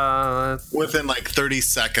 Within like 30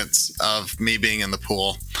 seconds of me being in the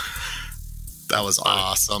pool. That was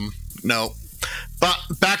awesome. No. But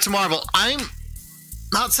back to Marvel. I'm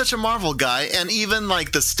not such a Marvel guy. And even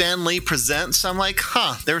like the Stan Lee Presents, I'm like,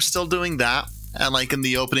 they're still doing that. And like in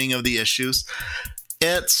the opening of the issues,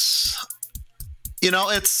 it's,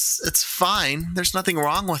 it's fine. There's nothing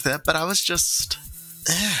wrong with it. But I was just,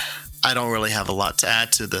 I don't really have a lot to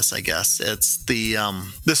add to this, I guess. It's the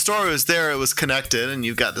story was there, it was connected, and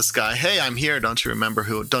you've got this guy, hey, I'm here, don't you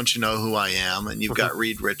know who I am? And you've got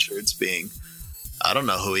Reed Richards being, I don't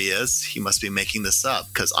know who he is. He must be making this up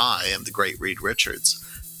because I am the great Reed Richards.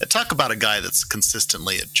 And talk about a guy that's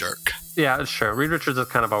consistently a jerk. Yeah, sure. Reed Richards is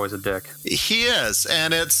kind of always a dick. He is,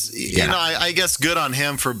 and it's, I guess good on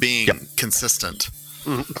him for being consistent.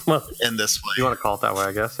 Well, in this way. You want to call it that way,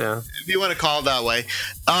 I guess, yeah. If you want to call it that way.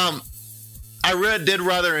 I did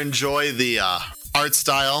rather enjoy the art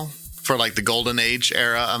style for like the Golden Age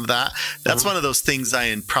era of that. That's one of those things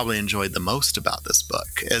I probably enjoyed the most about this book,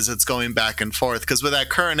 is it's going back and forth. Because with that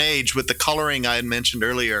current age, with the coloring I had mentioned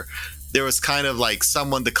earlier, there was kind of like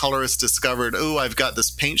the colorist discovered, I've got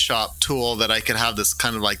this paint shop tool that I could have this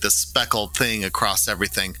kind of like this speckled thing across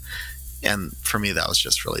everything. And for me, that was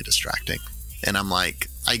just really distracting. And I'm like,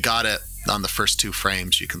 I got it on the first 2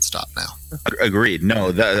 frames. You can stop now. Agreed.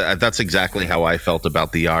 No, that's exactly how I felt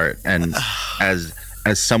about the art. And as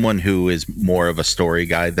someone who is more of a story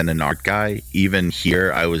guy than an art guy, even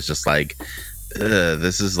here, I was just like,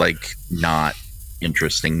 this is like not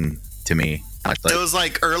interesting to me. It was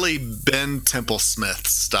like early Ben Templesmith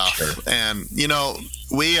stuff. Sure. And,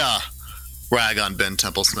 we rag on Ben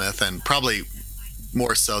Templesmith, and probably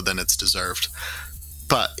more so than it's deserved.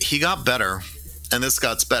 But he got better, and this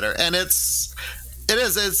got better. And it's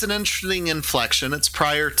an interesting inflection. It's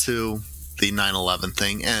prior to the 9/11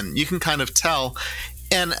 thing, and you can kind of tell.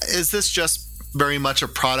 And is this just very much a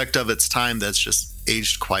product of its time that's just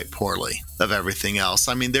aged quite poorly of everything else?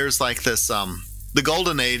 I mean, there's like this, the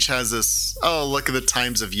Golden Age has this, look at the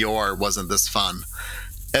times of yore, wasn't this fun?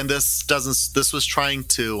 And this was trying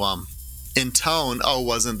to intone,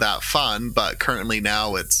 wasn't that fun? But currently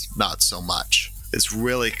now it's not so much. Is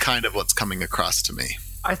really kind of what's coming across to me.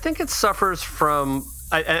 I think it suffers from,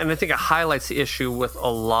 and I think it highlights the issue with a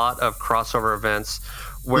lot of crossover events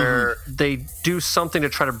where they do something to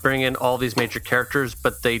try to bring in all these major characters,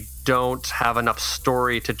 but they don't have enough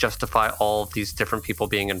story to justify all of these different people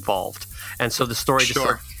being involved. And so the story just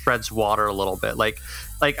sort of treads water a little bit.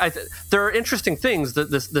 There are interesting things,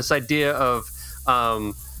 that this idea of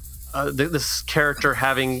this character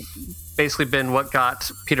having basically been what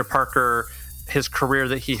got Peter Parker his career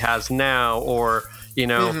that he has now, or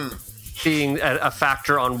being a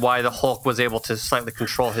factor on why the Hulk was able to slightly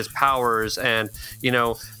control his powers, and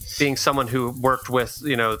being someone who worked with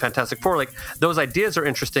the Fantastic Four. Like, those ideas are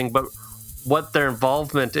interesting, but what their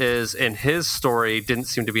involvement is in his story didn't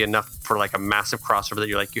seem to be enough for like a massive crossover that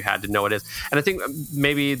you had to know it is. And I think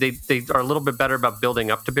maybe they are a little bit better about building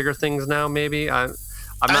up to bigger things now. Maybe I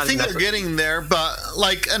think they're getting there, but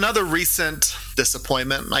like another recent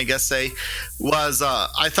disappointment, I guess, was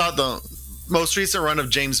I thought the most recent run of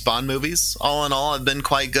James Bond movies, all in all, have been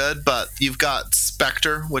quite good. But you've got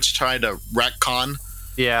Spectre, which tried to retcon.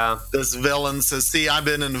 Yeah. This villain says, see, I've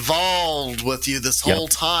been involved with you this whole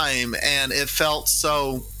time, and it felt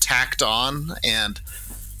so tacked on and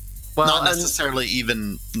not necessarily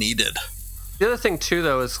even needed. The other thing, too,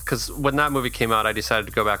 though, is because when that movie came out, I decided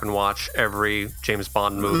to go back and watch every James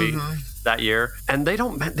Bond movie that year. And they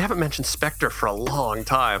haven't mentioned Spectre for a long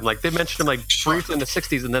time. Like, they mentioned him, briefly in the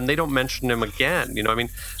 60s, and then they don't mention him again.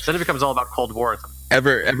 Then it becomes all about Cold War.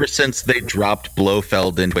 Ever since they dropped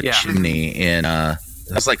Blofeld into a chimney in,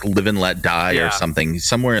 that's like Live and Let Die or something,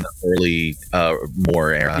 somewhere in the early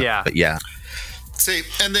Moore era. Yeah. But yeah. See,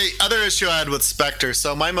 and the other issue I had with Spectre,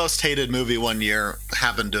 so my most hated movie one year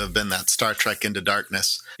happened to have been that Star Trek Into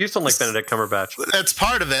Darkness. You still like Benedict Cumberbatch. That's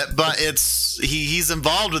part of it, but he's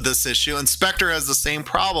involved with this issue, and Spectre has the same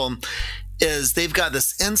problem, is they've got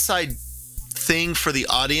this inside thing for the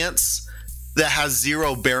audience that has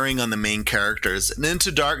zero bearing on the main characters. And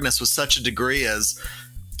Into Darkness was such a degree as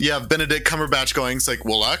you have Benedict Cumberbatch going, it's like,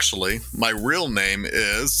 well, actually, my real name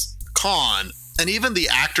is Khan. And even the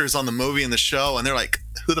actors on the movie and the show, and they're like,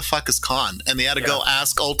 who the fuck is Khan? And they had to go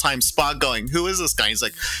ask old-time Spock going, who is this guy? He's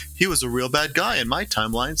like, he was a real bad guy in my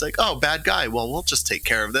timeline. It's like, oh, bad guy. Well, we'll just take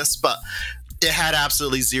care of this. But it had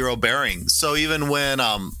absolutely zero bearing. So even when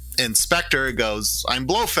Inspector goes, I'm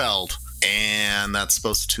Blofeld, and that's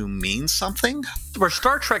supposed to mean something? Where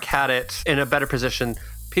Star Trek had it in a better position,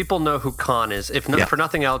 people know who Khan is. If not for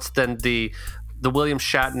nothing else, than the William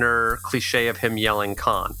Shatner cliche of him yelling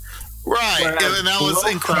Khan. Right, Whereas and that was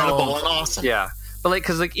Blofeld, incredible and awesome. Yeah, but like,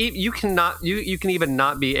 because like you can even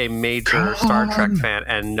not be a major Star Trek fan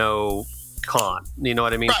and know Khan. You know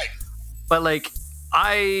what I mean? Right. But like,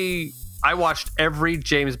 I watched every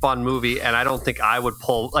James Bond movie, and I don't think I would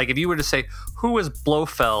pull, like, if you were to say who is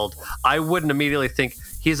Blofeld, I wouldn't immediately think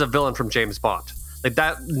he's a villain from James Bond. Like,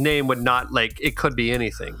 that name would not, like, it could be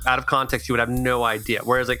anything. Out of context, you would have no idea.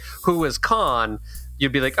 Whereas, like, who is Khan?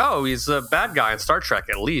 You'd be like, oh, he's a bad guy in Star Trek,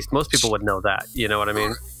 at least. Most people would know that. You know what I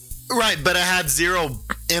mean? Right, but it had zero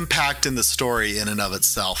impact in the story in and of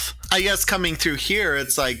itself. I guess coming through here,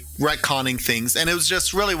 it's like retconning things. And it was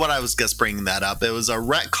just really what I was just bringing that up. It was a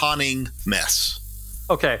retconning mess.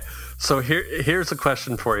 Okay, so here's a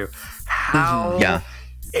question for you. How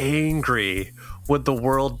angry would the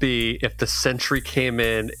world be if the Sentry came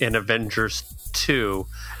in Avengers 2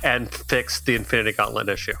 and fixed the Infinity Gauntlet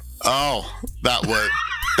issue? Oh, that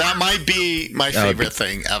might be my favorite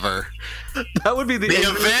thing ever. That would be the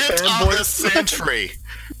event of the century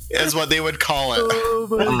is what they would call it. Oh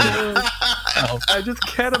my God. I just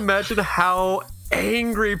can't imagine how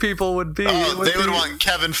angry people would be. They would want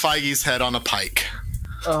Kevin Feige's head on a pike.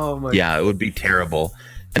 Oh my! Yeah, it would be terrible.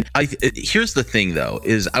 And here's the thing, though,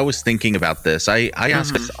 is I was thinking about this. I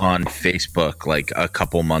asked this on Facebook like a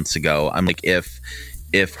couple months ago. I'm like, if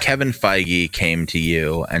Kevin Feige came to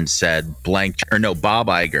you and said Bob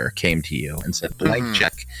Iger came to you and said blank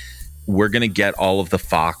check, we're going to get all of the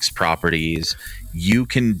Fox properties. You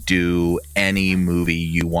can do any movie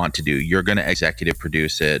you want to do. You're going to executive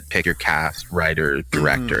produce it, pick your cast, writer,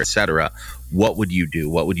 director, etc. What would you do?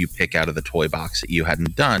 What would you pick out of the toy box that you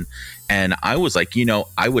hadn't done? And I was like,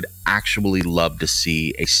 I would actually love to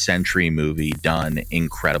see a Sentry movie done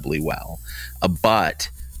incredibly well. But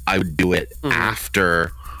I would do it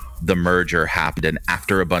after the merger happened and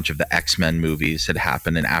after a bunch of the X-Men movies had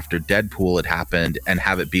happened and after Deadpool had happened, and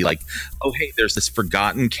have it be like, oh, hey, there's this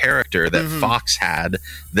forgotten character that Fox had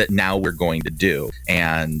that now we're going to do,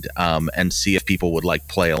 and see if people would like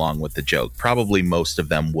play along with the joke. Probably most of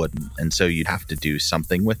them wouldn't, and so you'd have to do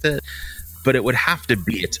something with it. But it would have to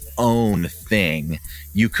be its own thing.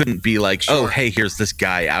 You couldn't be like, oh, hey, here's this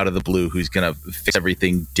guy out of the blue who's going to fix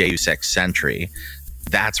everything Deus Ex Sentry.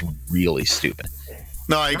 That's really stupid.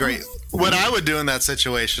 No, I agree. What I would do in that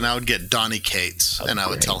situation, I would get Donny Cates and I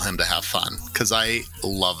would tell him to have fun because I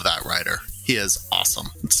love that writer. He is awesome.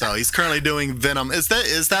 So he's currently doing Venom. Is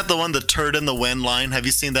that the one, the turd in the wind line? Have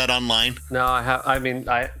you seen that online? No, I have. I mean,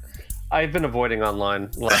 I've been avoiding online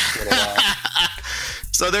last little while.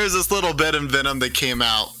 So there's this little bit in Venom that came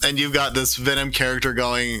out, and you've got this Venom character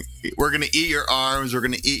going, we're going to eat your arms, we're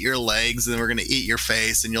going to eat your legs, and we're going to eat your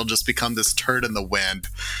face, and you'll just become this turd in the wind.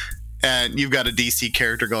 And you've got a DC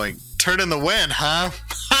character going, turd in the wind, huh?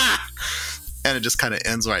 And it just kind of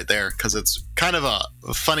ends right there because it's kind of a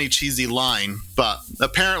funny, cheesy line. But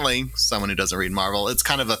apparently, someone who doesn't read Marvel, it's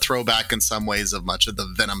kind of a throwback in some ways of much of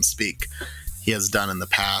the Venom speak he has done in the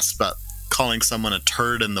past. But calling someone a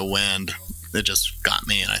turd in the wind, it just got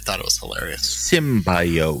me, and I thought it was hilarious.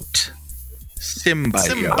 Symbiote.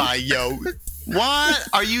 What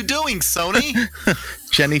are you doing, Sony?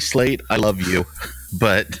 Jenny Slate, I love you,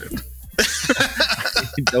 but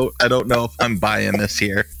I don't know if I'm buying this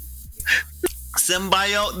here.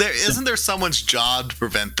 Symbiote? Isn't there someone's job to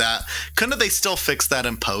prevent that? Couldn't they still fix that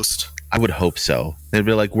in post? I would hope so. They'd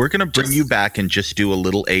be like, we're going to bring you back and just do a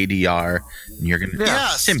little ADR, and you're going to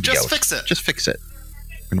symbiote. Just fix it. Just fix it.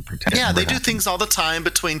 Pretend they do things all the time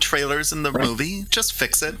between trailers and the movie. Just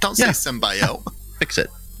fix it. Don't say symbiote. Fix it.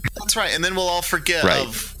 That's right. And then we'll all forget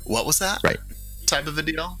of what was that? Right. Type of a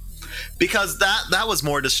deal. Because that was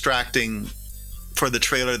more distracting for the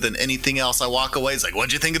trailer than anything else. I walk away. It's like,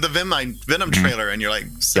 what'd you think of the Venom trailer? And you're like,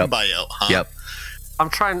 symbiote, huh? Yep. I'm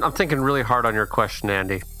thinking really hard on your question,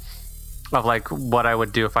 Andy, of like what I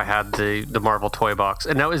would do if I had the Marvel toy box.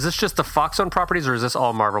 And now, is this just the Fox-owned properties, or is this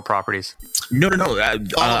all Marvel properties? No.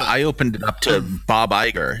 I opened it up to Bob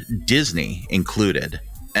Iger, Disney included,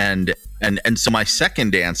 and so my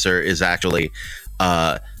second answer is actually,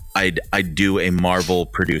 I'd do a Marvel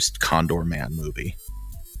produced Condor Man movie.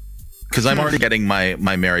 because I'm already getting my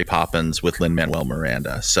Mary Poppins with Lin-Manuel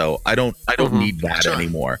Miranda, so I don't need that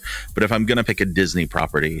anymore. But if I'm gonna pick a Disney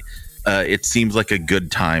property, it seems like a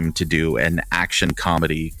good time to do an action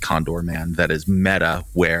comedy Condor Man that is meta,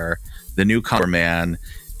 where the new Condor Man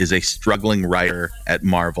is a struggling writer at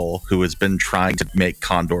Marvel who has been trying to make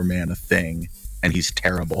Condor Man a thing, and he's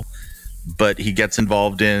terrible. But he gets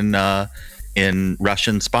involved in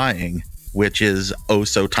Russian spying, which is oh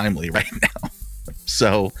so timely right now.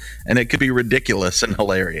 So, and it could be ridiculous and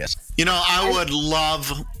hilarious. You know, I would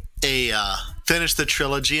love finish the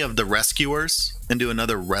trilogy of The Rescuers and do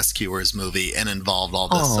another Rescuers movie and involve all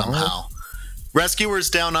this somehow. Rescuers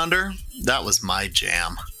Down Under, that was my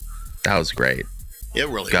jam. That was great. It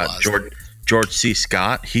really was. George C.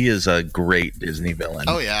 Scott, he is a great Disney villain.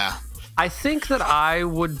 Oh, yeah. I think that I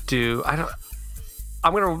would do...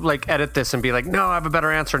 I'm going to like edit this and be like, no, I have a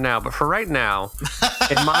better answer now. But for right now,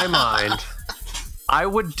 in my mind, I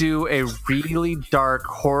would do a really dark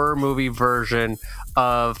horror movie version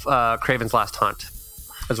of Kraven's Last Hunt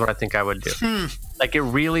is what I think I would do. Like a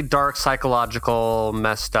really dark, psychological,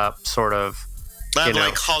 messed up sort of...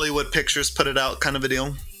 Like Hollywood Pictures put it out kind of a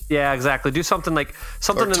deal. Yeah, exactly. Do something like...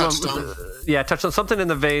 something in something in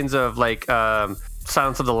the veins of like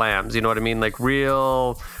Silence of the Lambs, you know what I mean? Like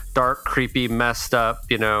real... dark, creepy, messed up,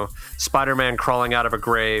 Spider-Man crawling out of a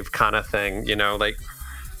grave kind of thing, like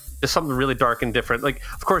just something really dark and different. Like,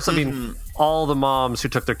 of course, I mean, all the moms who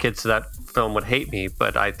took their kids to that film would hate me,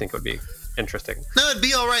 but I think it would be interesting. No, it'd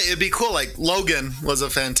be all right. It'd be cool. Like, Logan was a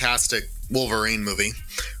fantastic Wolverine movie.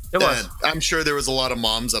 It was. I'm sure there was a lot of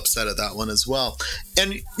moms upset at that one as well.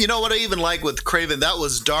 And you know what I even like with Kraven? That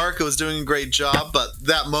was dark. It was doing a great job. But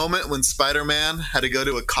that moment when Spider-Man had to go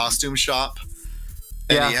to a costume shop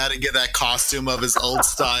and he had to get that costume of his old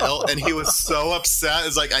style, and he was so upset.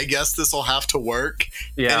 It's like, I guess this will have to work.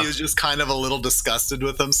 Yeah. And he was just kind of a little disgusted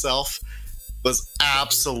with himself. Was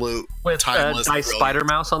absolute with timeless.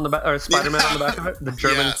 Spider-Mouse on the back, or Spider-Man on the back of it, the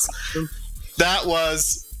German. Costume. That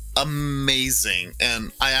was amazing,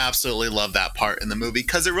 and I absolutely love that part in the movie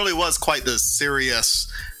because it really was quite this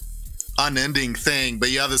serious, unending thing.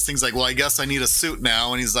 But you have this thing's like, well, I guess I need a suit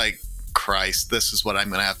now, and he's like, Christ, this is what I'm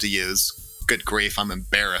going to have to use. Good grief, I'm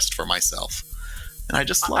embarrassed for myself. And I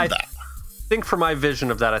just love that. I think for my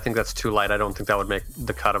vision of that, I think that's too light. I don't think that would make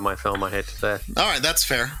the cut of my film, I hate to say. All right, that's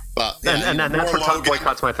fair. But and that's where Todd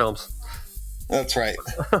boycotts my films. That's right.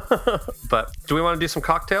 But do we want to do some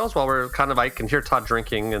cocktails while we're kind of... I can hear Todd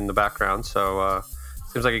drinking in the background, so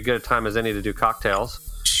seems like a good time as any to do cocktails.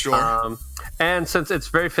 Sure. And since it's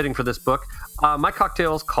very fitting for this book, my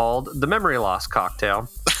cocktail is called the Memory Loss Cocktail,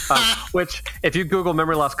 which if you Google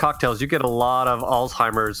memory loss cocktails, you get a lot of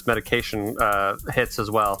Alzheimer's medication hits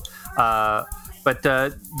as well. But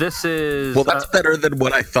this is... Well, that's better than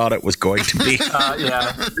what I thought it was going to be.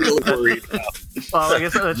 Yeah. Really worried now. Well, I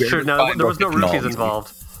guess that's true. No, there was no roofies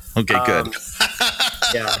involved. Okay, good.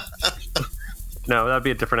 Yeah. No, that'd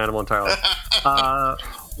be a different animal entirely.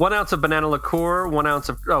 1 ounce of banana liqueur, 1 ounce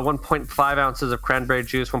of 1.5 ounces of cranberry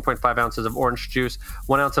juice, 1.5 ounces of orange juice,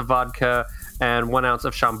 1 ounce of vodka, and 1 ounce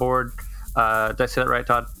of Chambord. Did I say that right,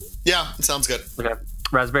 Todd? Yeah, it sounds good. Okay.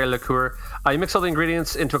 Raspberry liqueur. You mix all the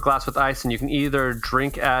ingredients into a glass with ice, and you can either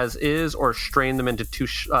drink as is or strain them into 2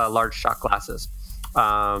 large shot glasses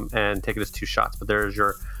and take it as 2 shots. But there's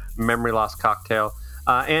your memory loss cocktail.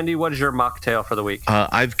 Andy, what is your mocktail for the week?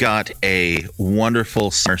 I've got a wonderful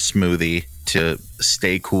summer smoothie to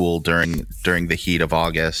stay cool during the heat of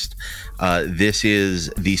August. This is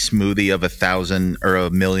the smoothie of 1,000 or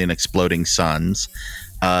 1,000,000 exploding suns.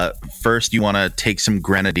 First, you want to take some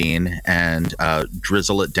grenadine and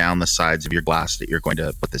drizzle it down the sides of your glass that you're going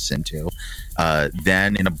to put this into.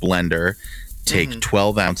 Then, in a blender, take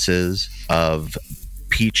 12 ounces of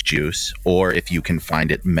peach juice, or if you can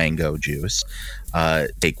find it, mango juice.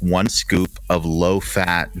 Take 1 scoop of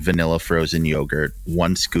low-fat vanilla frozen yogurt,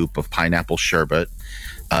 1 scoop of pineapple sherbet,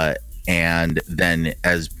 and then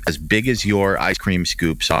as big as your ice cream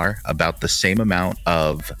scoops are, about the same amount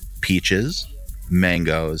of peaches,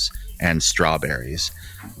 mangoes, and strawberries.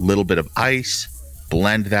 A little bit of ice,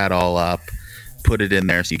 blend that all up, put it in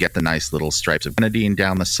there so you get the nice little stripes of grenadine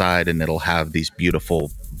down the side, and it'll have these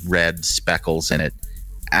beautiful red speckles in it.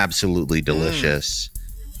 Absolutely delicious.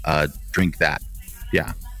 Drink that.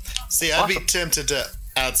 Yeah. See, I'd be tempted to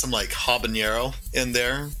add some like habanero in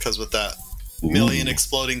there because with that 1,000,000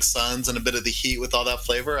 exploding suns and a bit of the heat with all that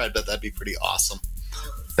flavor, I bet that'd be pretty awesome.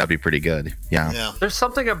 That'd be pretty good. Yeah. There's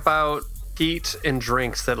something about heat in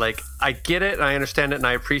drinks that like I get it and I understand it and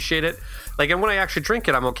I appreciate it. Like, and when I actually drink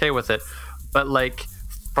it, I'm okay with it. But like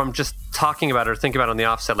from just talking about it or thinking about it on the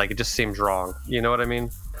offset, like it just seems wrong. You know what I mean?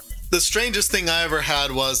 The strangest thing I ever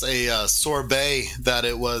had was a sorbet that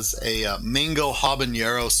it was a mango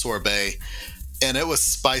habanero sorbet, and it was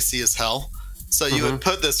spicy as hell. So you would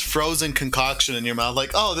put this frozen concoction in your mouth,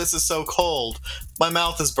 like, oh, this is so cold. My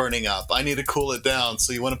mouth is burning up. I need to cool it down.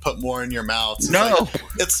 So you want to put more in your mouth. It's like,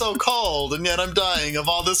 it's so cold, and yet I'm dying of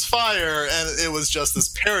all this fire. And it was just this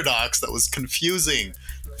paradox that was confusing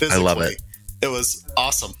physically. I love it. It was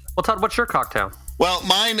awesome. Well, Todd, what's your cocktail? Well,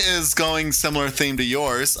 mine is going similar theme to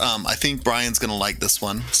yours. I think Brian's going to like this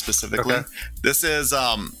one specifically. Okay. This is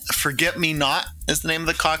Forget Me Not is the name of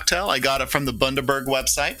the cocktail. I got it from the Bundaberg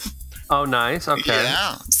website. Oh, nice. Okay.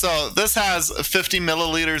 Yeah. So this has 50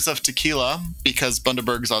 milliliters of tequila because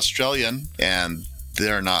Bundaberg's Australian and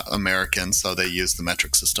they're not American, so they use the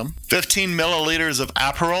metric system. 15 milliliters of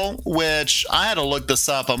Aperol, which I had to look this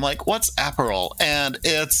up. I'm like, what's Aperol? And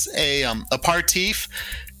it's a aperitif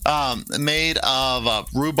made of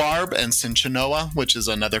rhubarb and cinchanoa, which is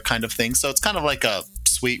another kind of thing. So it's kind of like a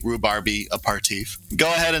sweet rhubarby aperitif. Go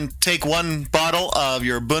ahead and take one bottle of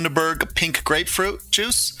your Bundaberg pink grapefruit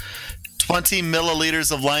juice, 20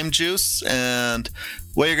 milliliters of lime juice, and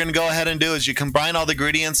what you're going to go ahead and do is you combine all the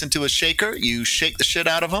ingredients into a shaker, you shake the shit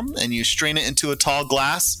out of them, and you strain it into a tall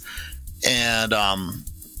glass, and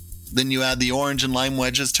then you add the orange and lime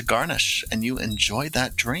wedges to garnish, and you enjoy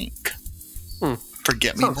that drink.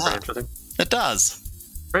 Forget Me Not. It does.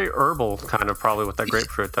 Very herbal, kind of, probably with that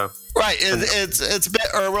grapefruit, though. Right. It's a bit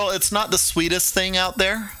herbal. It's not the sweetest thing out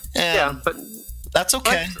there. And Yeah, but that's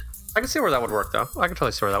okay. I can see where that would work, though. I can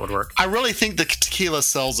totally see where that would work. I really think the tequila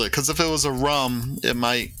sells it, because if it was a rum, it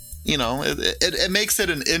might, it makes it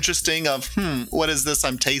an interesting of, what is this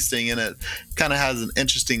I'm tasting? And it kind of has an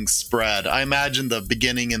interesting spread. I imagine the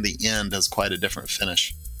beginning and the end has quite a different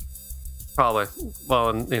finish. Probably. Well,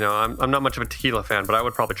 and, I'm not much of a tequila fan, but I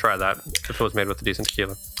would probably try that if it was made with a decent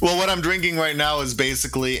tequila. Well, what I'm drinking right now is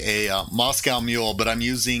basically a Moscow Mule, but I'm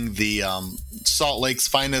using the Salt Lake's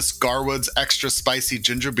Finest Garwood's Extra Spicy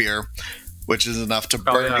Ginger Beer, which is enough to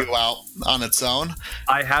burn you out on its own.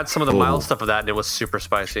 I had some of the mild stuff of that, and it was super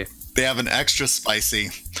spicy. They have an extra spicy.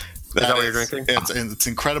 Is that what you're drinking? It's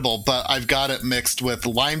incredible, but I've got it mixed with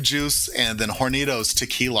lime juice and then Hornitos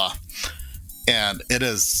tequila. And it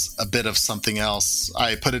is a bit of something else.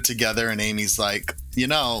 I put it together, and Amy's like, you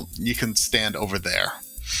can stand over there.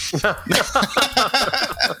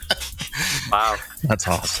 Wow. That's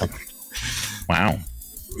awesome. Wow.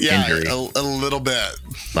 Yeah, a little bit.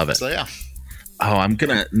 Love it. So, yeah. Oh,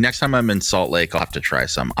 next time I'm in Salt Lake, I'll have to try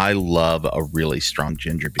some. I love a really strong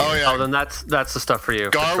ginger beer. Oh, yeah. Oh, then that's the stuff for you.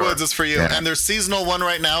 Garwood's is for you. Yeah. And their seasonal one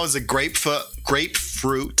right now is a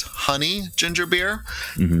grapefruit honey ginger beer.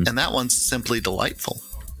 Mm-hmm. And that one's simply delightful.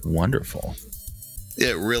 Wonderful.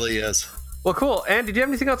 It really is. Well, cool. Andy, do you have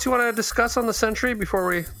anything else you want to discuss on the Century before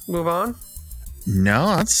we move on?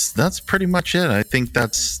 No, that's pretty much it. I think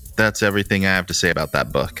that's everything I have to say about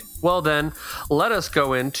that book. Well, then, let us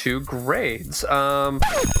go into grades.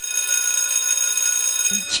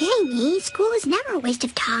 Jamie, school is never a waste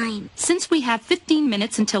of time. Since we have 15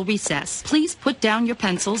 minutes until recess, please put down your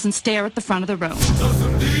pencils and stare at the front of the room.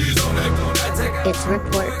 It's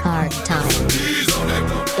report card time.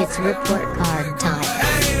 It's report card time.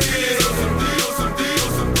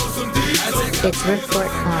 It's report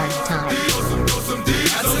card time.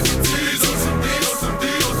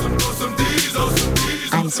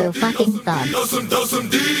 I'm so fucking thugged.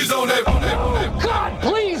 God,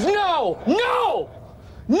 please, no! No!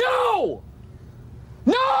 No!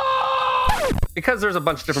 No! Because there's a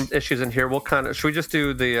bunch of different issues in here, should we just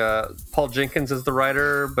do the Paul Jenkins as the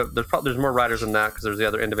writer? But there's more writers than that because there's the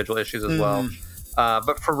other individual issues as well.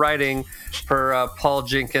 But for writing, for Paul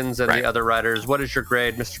Jenkins and the other writers, what is your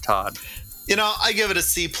grade, Mr. Todd? I give it a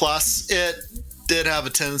C+. It did have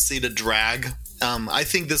a tendency to drag. I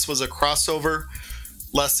think this was a crossover,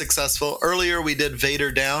 less successful. Earlier we did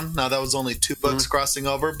Vader Down. Now that was only 2 books crossing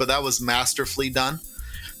over, but that was masterfully done.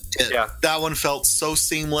 That one felt so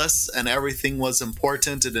seamless and everything was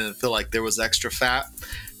important. It didn't feel like there was extra fat.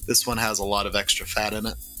 This one has a lot of extra fat in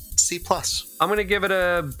it. C+. I'm going to give it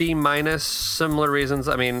a B-. Similar reasons.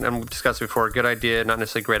 I mean, and we discussed before, good idea, not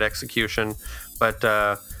necessarily great execution. But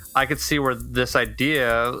I could see where this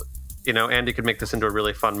idea, Andy could make this into a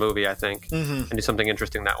really fun movie, I think, and do something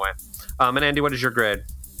interesting that way. And Andy, what is your grade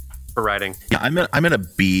for writing? Yeah, I'm at a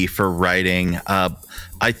B for writing.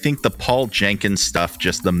 I think the Paul Jenkins stuff,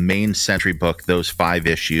 just the main Century book, those 5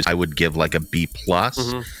 issues, I would give like a B+.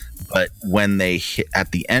 But when they hit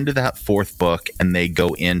at the end of that 4th book and they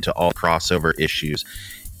go into all crossover issues,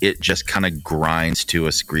 it just kind of grinds to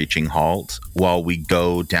a screeching halt while we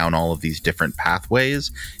go down all of these different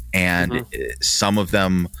pathways. And some of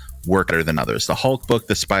them work better than others. The Hulk book,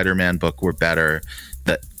 the Spider-Man book were better.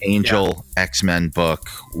 The Angel X-Men book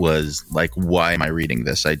was like, why am I reading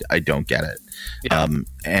this? I don't get it. Yeah.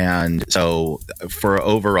 And so for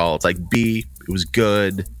overall, it's like B, it was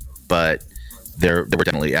good, but there were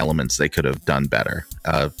definitely elements they could have done better.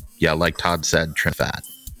 Like Todd said, trim fat.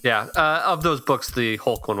 Yeah, of those books, the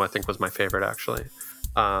Hulk one I think was my favorite actually.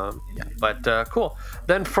 But cool.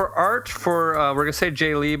 Then for art, we're gonna say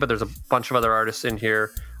Jay Lee, but there's a bunch of other artists in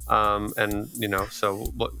here. And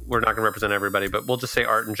so we're not going to represent everybody, but we'll just say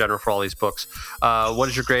art in general for all these books. What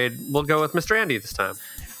is your grade? We'll go with Mr. Andy this time.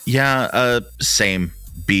 Yeah, same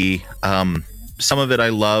B. Some of it I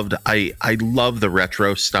loved. I love the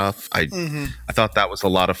retro stuff. I thought that was a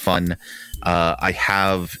lot of fun. I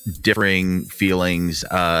have differing feelings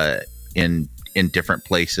in different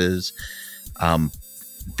places.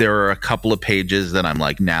 There are a couple of pages that I'm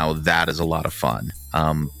like, now that is a lot of fun.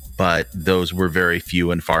 But those were very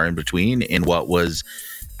few and far in between in what was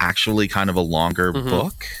actually kind of a longer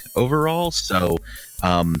book overall. So,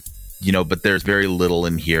 but there's very little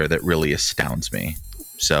in here that really astounds me.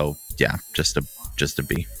 So, yeah, just a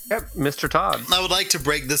B. Yep, Mr. Todd. I would like to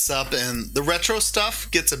break this up, and the retro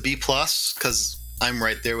stuff gets a B+ because I'm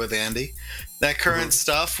right there with Andy. That current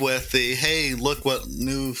stuff with the, hey, look what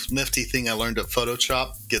new nifty thing I learned at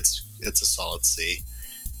Photoshop, it's a solid C.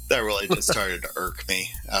 That really just started to irk me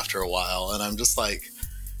after a while. And I'm just like,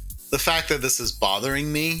 the fact that this is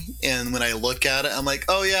bothering me, and when I look at it, I'm like,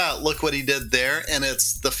 oh yeah, look what he did there. And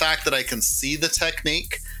it's the fact that I can see the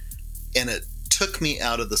technique, and it took me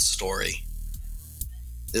out of the story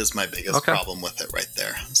is my biggest problem with it right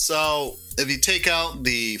there. So if you take out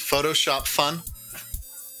the Photoshop fun,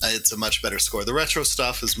 it's a much better score. The retro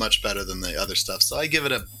stuff is much better than the other stuff. So I give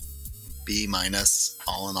it a B-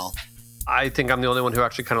 all in all. I think I'm the only one who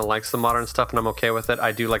actually kind of likes the modern stuff, and I'm okay with it.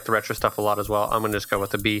 I do like the retro stuff a lot as well. I'm going to just go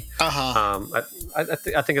with a B. I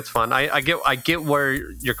think it's fun. I get where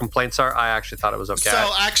your complaints are. I actually thought it was okay.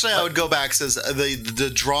 So actually, I would go back. Says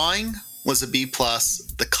the drawing was a B+.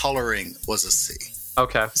 The coloring was a C.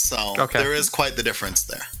 Okay. So there is quite the difference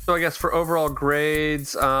there. So I guess for overall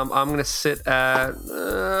grades, I'm going to sit at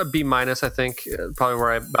B-. I think probably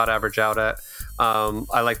where I about average out at.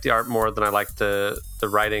 I like the art more than I like the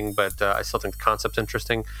writing, but I still think the concept's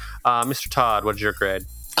interesting. Mr. Todd, what's your grade?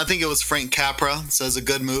 I think it was Frank Capra. Says a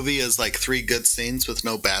good movie is like 3 good scenes with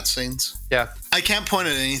no bad scenes. Yeah. I can't point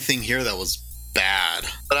at anything here that was bad,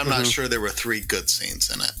 but I'm not sure there were 3 good scenes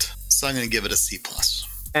in it. So I'm going to give it a C+.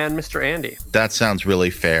 And Mr. Andy. That sounds really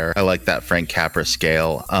fair. I like that Frank Capra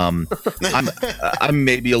scale. I'm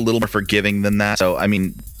maybe a little more forgiving than that. So, I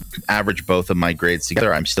mean, average both of my grades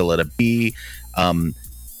together, I'm still at a B.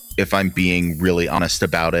 If I'm being really honest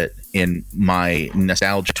about it, in my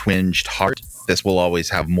nostalgia twinged heart, this will always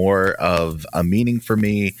have more of a meaning for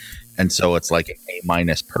me. And so it's like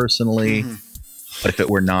A- personally. But if it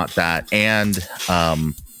were not that, and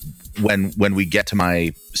when we get to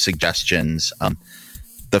my suggestions,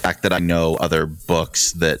 the fact that I know other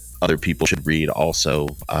books that other people should read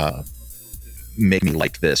also make me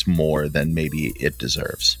like this more than maybe it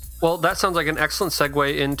deserves. Well, that sounds like an excellent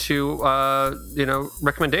segue into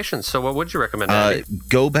recommendations. So what would you recommend, Andy?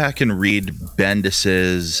 Go back and read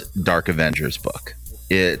Bendis's Dark Avengers book.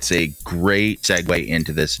 It's a great segue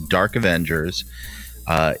into this. Dark Avengers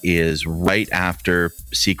is right after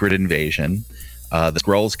Secret Invasion. The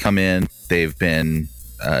Skrulls come in. They've been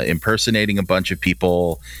impersonating a bunch of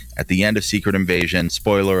people. At the end of Secret Invasion,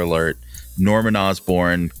 spoiler alert, Norman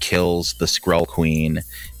Osborn kills the Skrull Queen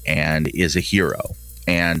and is a hero.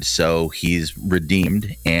 And so he's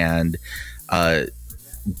redeemed and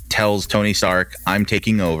tells Tony Stark, I'm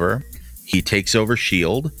taking over. He takes over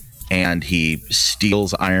S.H.I.E.L.D. and he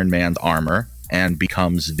steals Iron Man's armor and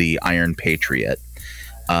becomes the Iron Patriot.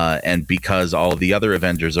 And because all of the other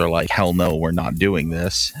Avengers are like, hell no, we're not doing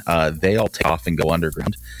this, they all take off and go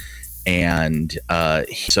underground. And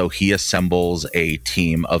so he assembles a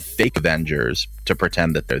team of fake Avengers to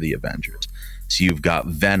pretend that they're the Avengers. So you've got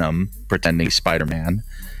Venom pretending Spider-Man.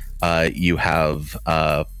 You have,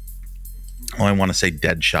 I want to say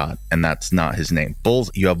Deadshot, and that's not his name.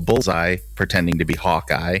 You have Bullseye pretending to be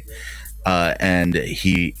Hawkeye. And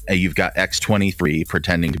you've got X-23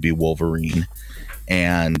 pretending to be Wolverine.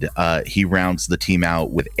 And he rounds the team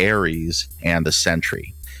out with Ares and the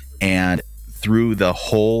Sentry. And through the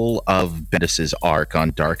whole of Bendis's arc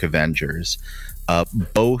on Dark Avengers,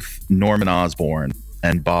 both Norman Osborn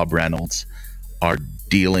and Bob Reynolds are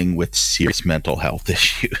dealing with serious mental health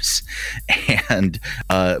issues, and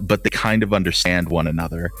but they kind of understand one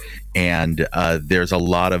another, and there's a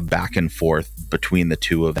lot of back and forth between the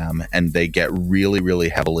two of them, and they get really, really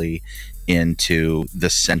heavily into the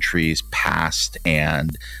Sentry's past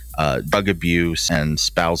and drug abuse and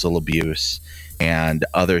spousal abuse and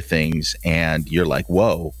other things, and you're like,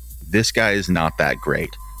 whoa, this guy is not that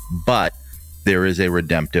great, but there is a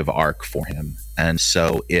redemptive arc for him. And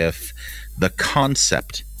so if the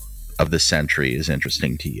concept of the Sentry is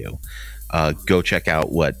interesting to you, go check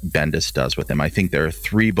out what Bendis does with him. I think there are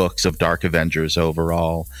 3 books of Dark Avengers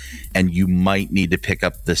overall, and you might need to pick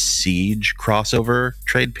up the Siege crossover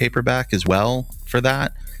trade paperback as well for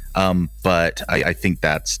that. But I think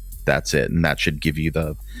that's it, and that should give you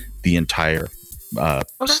the entire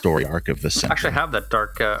story arc of the Sentry. Actually, I have that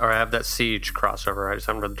or I have that Siege crossover. I just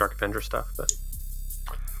haven't read the Dark Avenger stuff. But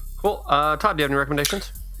cool. Todd, do you have any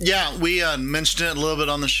recommendations? Yeah, we mentioned it a little bit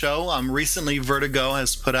on the show. Recently, Vertigo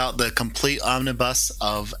has put out the complete omnibus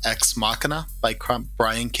of Ex Machina by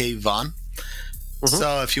Brian K. Vaughan. Mm-hmm.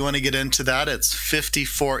 So if you want to get into that, it's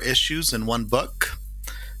 54 issues in one book.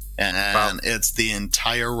 And It's the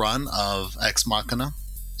entire run of Ex Machina.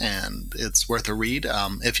 And it's worth a read.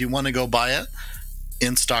 If you want to go buy it,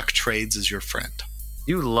 In Stock Trades is your friend.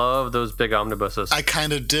 You love those big omnibuses. I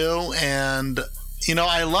kind of do. And...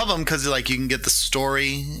 I love them because you can get the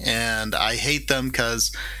story, and I hate them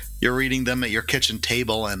because you're reading them at your kitchen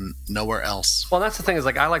table and nowhere else. Well, that's the thing is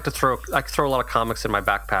I like to throw a lot of comics in my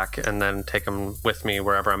backpack and then take them with me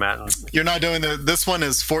wherever I'm at. You're not doing this one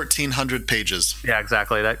is 1,400 pages. Yeah,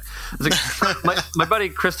 exactly. My buddy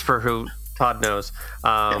Christopher, who Todd knows,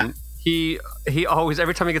 he always,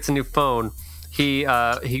 every time he gets a new phone, he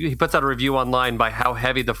puts out a review online by how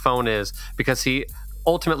heavy the phone is, because he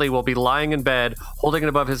ultimately will be lying in bed, holding it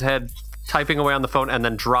above his head, typing away on the phone, and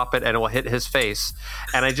then drop it, and it will hit his face.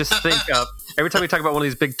 And I just think of, every time we talk about one of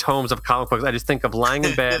these big tomes of comic books, I just think of lying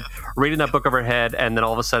in bed, reading that book overhead, and then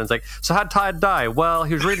all of a sudden it's like, so how'd Todd die? Well,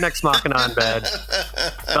 he was reading Ex Machina in bed,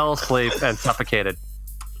 fell asleep, and suffocated.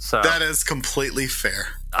 So that is completely fair.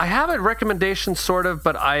 I have a recommendation, sort of,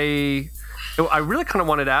 but I really kind of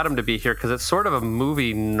wanted Adam to be here because it's sort of a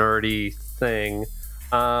movie nerdy thing.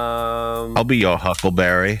 I'll be your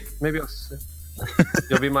Huckleberry. Maybe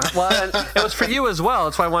you'll be my. Well, and it was for you as well.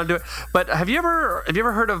 That's why I wanted to do it. But have you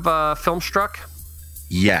ever heard of Filmstruck?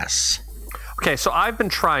 Yes. Okay, so I've been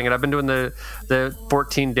trying it. I've been doing the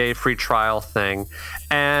 14-day free trial thing,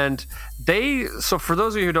 and so for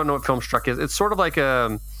those of you who don't know what Filmstruck is, it's sort of like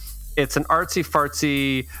it's an artsy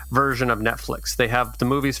fartsy version of Netflix. They have the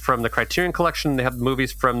movies from the Criterion Collection. They have the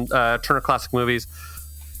movies from Turner Classic Movies.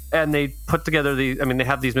 And they put together they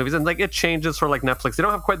have these movies, and it changes sort of like Netflix. They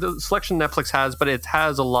don't have quite the selection Netflix has, but it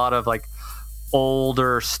has a lot of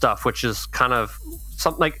older stuff, which is kind of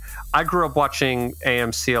something I grew up watching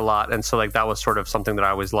AMC a lot, and so that was sort of something that I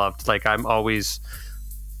always loved. I'm always,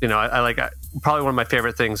 I probably one of my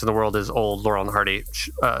favorite things in the world is old Laurel and Hardy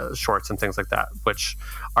shorts and things like that, which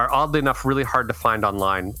are oddly enough really hard to find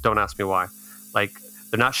online. Don't ask me why.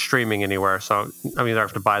 They're not streaming anywhere, so I either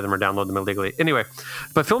have to buy them or download them illegally. Anyway,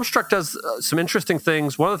 but Filmstruck does some interesting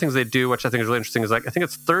things. One of the things they do, which I think is really interesting, is I think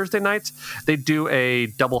it's Thursday nights, they do a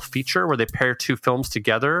double feature where they pair 2 films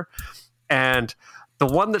together. And the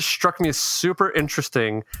one that struck me as super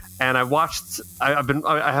interesting, and I've watched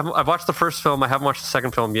the first film. I haven't watched the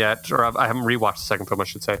second film yet, or I haven't rewatched the second film, I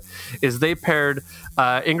should say. Is they paired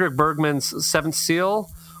Ingrid Bergman's Seventh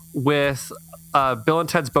Seal with Bill and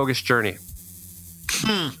Ted's Bogus Journey.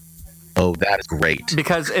 Oh, that's great.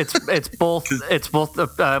 Because it's both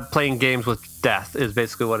playing games with death is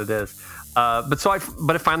basically what it is. But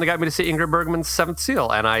it finally got me to see Ingrid Bergman's Seventh Seal,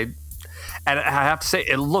 and I have to say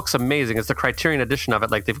it looks amazing. It's the Criterion edition of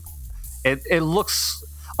it. It looks,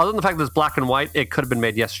 other than the fact that it's black and white, it could have been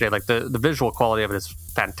made yesterday. The visual quality of it is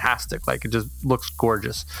fantastic. It just looks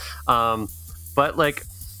gorgeous. But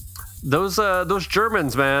those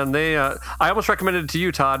Germans, man, I almost recommended it to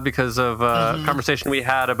you, Todd, because of conversation we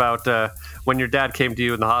had about when your dad came to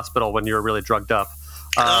you in the hospital when you were really drugged up.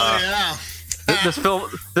 Yeah. This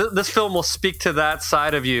film will speak to that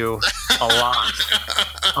side of you a lot.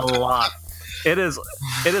 It is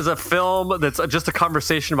a film that's just a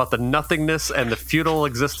conversation about the nothingness and the futile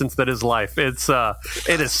existence that is life. It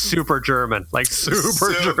is super German,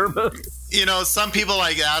 German. Some people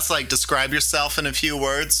ask describe yourself in a few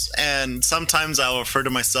words, and sometimes I'll refer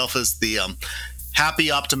to myself as the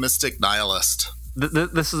happy, optimistic nihilist.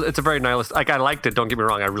 It's a very nihilist. I liked it. Don't get me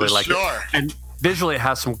wrong. I really liked it. And visually, it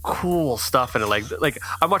has some cool stuff in it.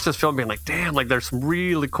 I watched this film being damn, there's some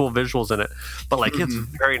really cool visuals in it, but it's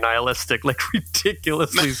very nihilistic,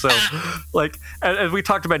 ridiculously so. And we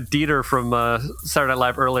talked about Dieter from Saturday Night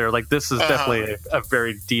Live earlier. This is definitely a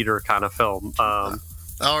very Dieter kind of film. All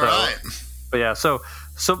right. But yeah, so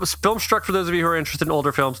So Filmstruck, for those of you who are interested in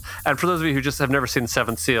older films, and for those of you who just have never seen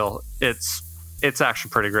Seventh Seal, it's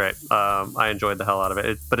actually pretty great. I enjoyed the hell out of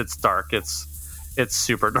it, but it's dark. It's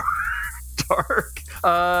super dark.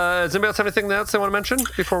 Does anybody else have anything else they want to mention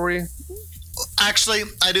before we... Actually,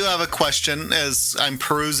 I do have a question as I'm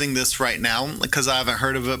perusing this right now because I haven't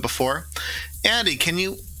heard of it before. Andy, can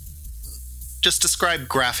you just describe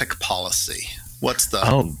graphic policy? What is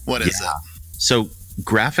it? So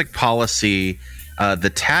graphic policy,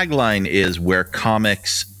 the tagline is where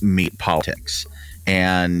comics meet politics.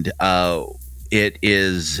 And it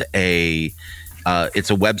is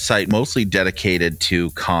it's a website mostly dedicated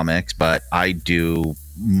to comics, but I do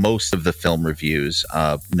most of the film reviews,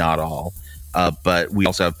 not all. But we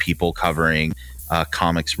also have people covering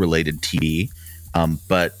comics related TV.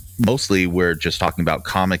 But mostly we're just talking about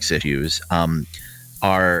comics issues.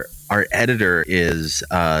 Our editor is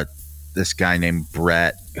this guy named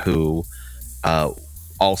Brett, who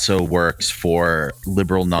also works for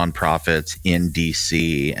liberal nonprofits in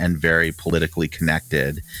DC and very politically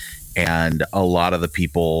connected. And a lot of the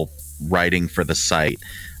people writing for the site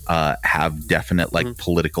have definite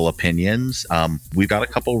political opinions. We've got a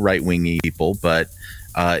couple right-wingy people, but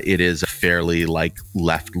it is a fairly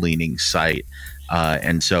left-leaning site.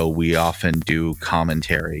 And so we often do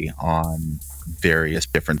commentary on various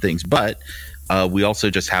different things. But we also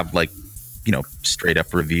just have straight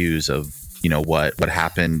up reviews of what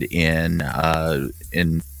happened in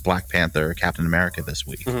Black Panther, Captain America this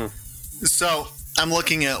week. Mm-hmm. So I'm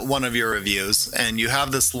looking at one of your reviews, and you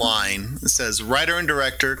have this line. It says, writer and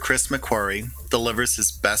director Chris McQuarrie delivers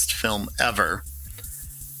his best film ever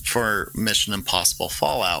for Mission Impossible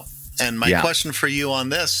Fallout. And my question for you on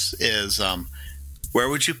this is, where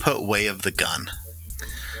would you put Way of the Gun?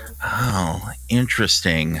 Oh,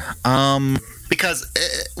 interesting. Because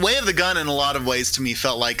Way of the Gun, in a lot of ways, to me,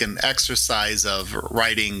 felt like an exercise of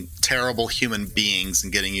writing terrible human beings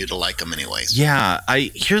and getting you to like them anyways. Yeah,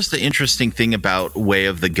 here's the interesting thing about Way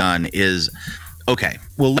of the Gun is, okay,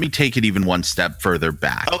 well, let me take it even one step further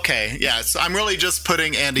back. Okay, yeah, so I'm really just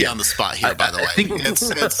putting Andy on the spot here, by the way. I think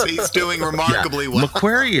he's doing remarkably well.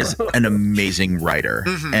 McQuarrie is an amazing writer,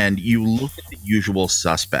 and you look at the usual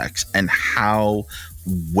suspects and how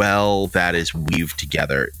well that is weaved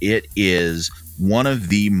together. It is one of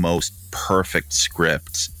the most perfect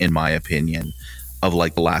scripts, in my opinion, of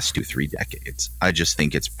the last 2-3 decades. I just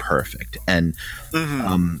think it's perfect. And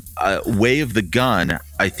Way of the Gun,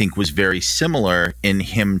 I think, was very similar in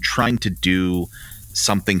him trying to do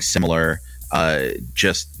something similar,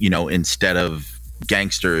 instead of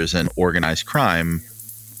gangsters and organized crime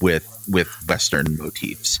with Western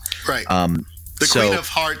motifs. Right. The Queen of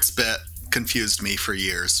Hearts bit confused me for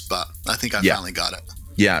years, but I think I finally got it.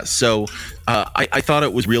 Yeah, so I thought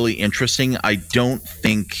it was really interesting. I don't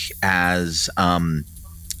think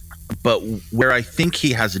but where I think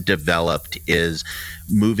he has developed is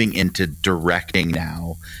moving into directing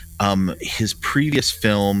now. His previous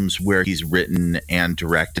films where he's written and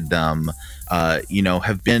directed them,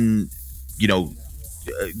 have been,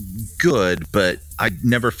 good, but I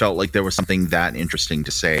never felt like there was something that interesting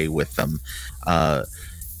to say with them.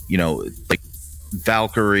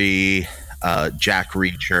 Valkyrie, Jack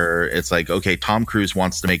Reacher. It's okay, Tom Cruise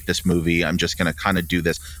wants to make this movie. I'm just going to kind of do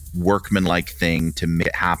this workman-like thing to make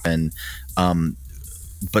it happen.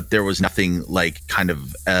 But there was nothing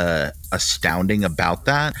astounding about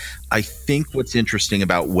that. I think what's interesting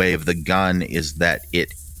about Way of the Gun is that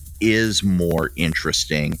it is more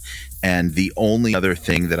interesting. And the only other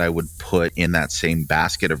thing that I would put in that same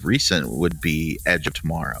basket of recent would be Edge of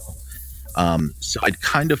Tomorrow. So I'd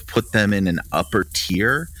kind of put them in an upper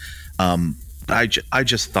tier. I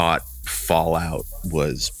just thought Fallout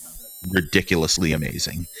was ridiculously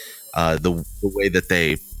amazing. The way that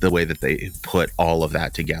they put all of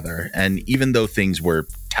that together, and even though things were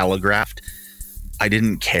telegraphed, I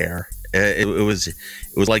didn't care. It was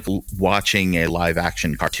like watching a live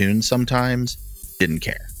action cartoon. Sometimes didn't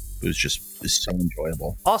care. It was so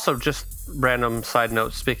enjoyable. Also, just random side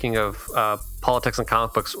note, speaking of politics and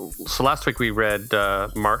comic books, so last week we read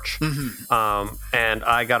March, and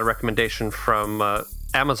I got a recommendation from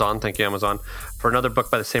Amazon, thank you Amazon, for another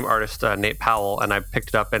book by the same artist, Nate Powell, and I picked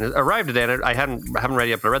it up and it arrived today, and I haven't read it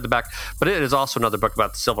yet, but I read the back. But it is also another book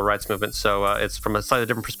about the civil rights movement, so it's from a slightly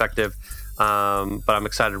different perspective, but I'm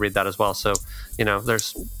excited to read that as well. So,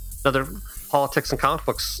 there's another politics and comic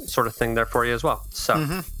books sort of thing there for you as well. So,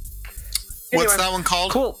 anyway, what's that one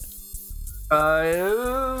called? Cool.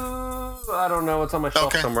 I don't know. It's on my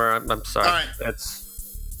shelf somewhere. I'm sorry. All right.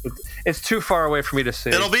 It's too far away for me to see.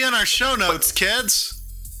 It'll be in our show notes, kids.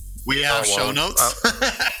 We have show notes.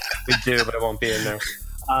 We do, but it won't be in there.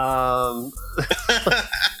 Don't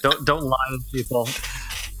lie to people.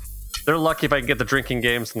 They're lucky if I can get the drinking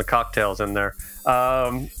games and the cocktails in there.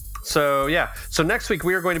 So next week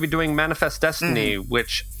we are going to be doing Manifest Destiny,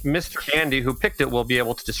 which Mr. Andy, who picked it, will be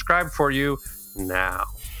able to describe for you now.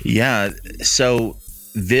 Yeah, so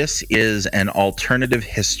this is an alternative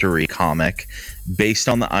history comic based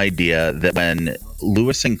on the idea that when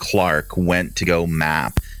Lewis and Clark went to go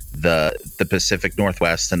map the Pacific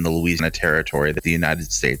Northwest and the Louisiana Territory that the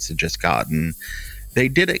United States had just gotten, they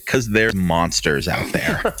did it because there's monsters out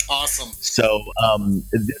there. Awesome. So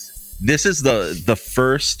this is the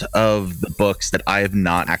first of the books that I have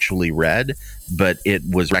not actually read, but it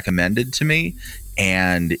was recommended to me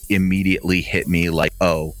and immediately hit me like,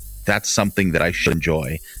 oh, that's something that I should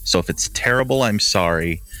enjoy. So if it's terrible, I'm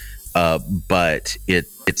sorry. But it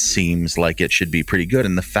seems like it should be pretty good.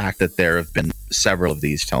 And the fact that there have been several of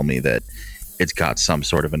these tell me that it's got some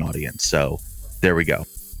sort of an audience. So there we go.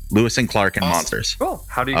 Lewis and Clark and monsters. Cool.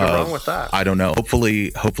 How do you go wrong with that? I don't know.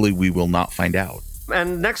 Hopefully we will not find out.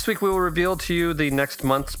 And next week we will reveal to you the next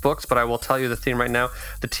month's books, but I will tell you the theme right now.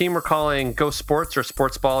 The team we're calling Go Sports or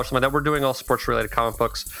Sports Ball or something like that. We're doing all sports-related comic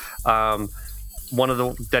books. One of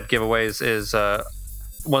the dead giveaways is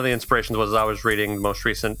one of the inspirations was I was reading the most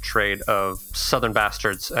recent trade of Southern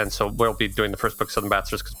Bastards, and so we'll be doing the first book, Southern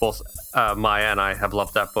Bastards, because both Maya and I have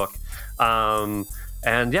loved that book.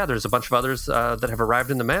 And yeah, there's a bunch of others that have arrived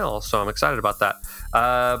in the mail, so I'm excited about that.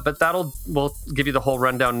 But we'll give you the whole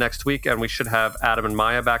rundown next week, and we should have Adam and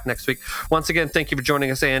Maya back next week. Once again, thank you for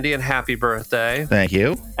joining us, Andy, and happy birthday. Thank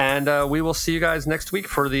you. And we will see you guys next week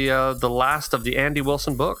for the last of the Andy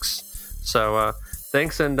Wilson books. So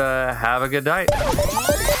thanks, and have a good night. So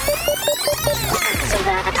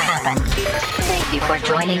that happened. Thank you for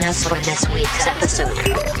joining us for this week's episode.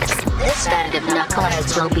 This band of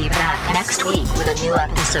knuckleheads will be back next week with a new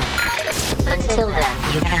episode. Until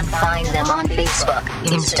then, you can find them on Facebook,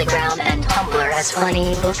 Instagram, and Tumblr as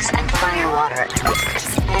Funny Books and Firewater,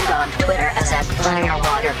 and on Twitter as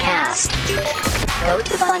 @FirewaterCast. Go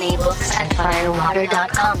to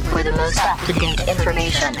funnybooksandfirewater.com for the most up-to-date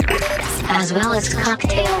information, as well as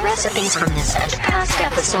cocktail recipes from this and past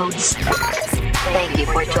episodes. Thank you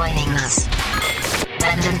for joining us.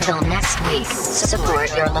 And until next week,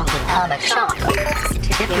 support your local comic shop,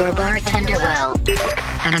 tip your bartender well,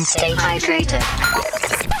 and stay hydrated.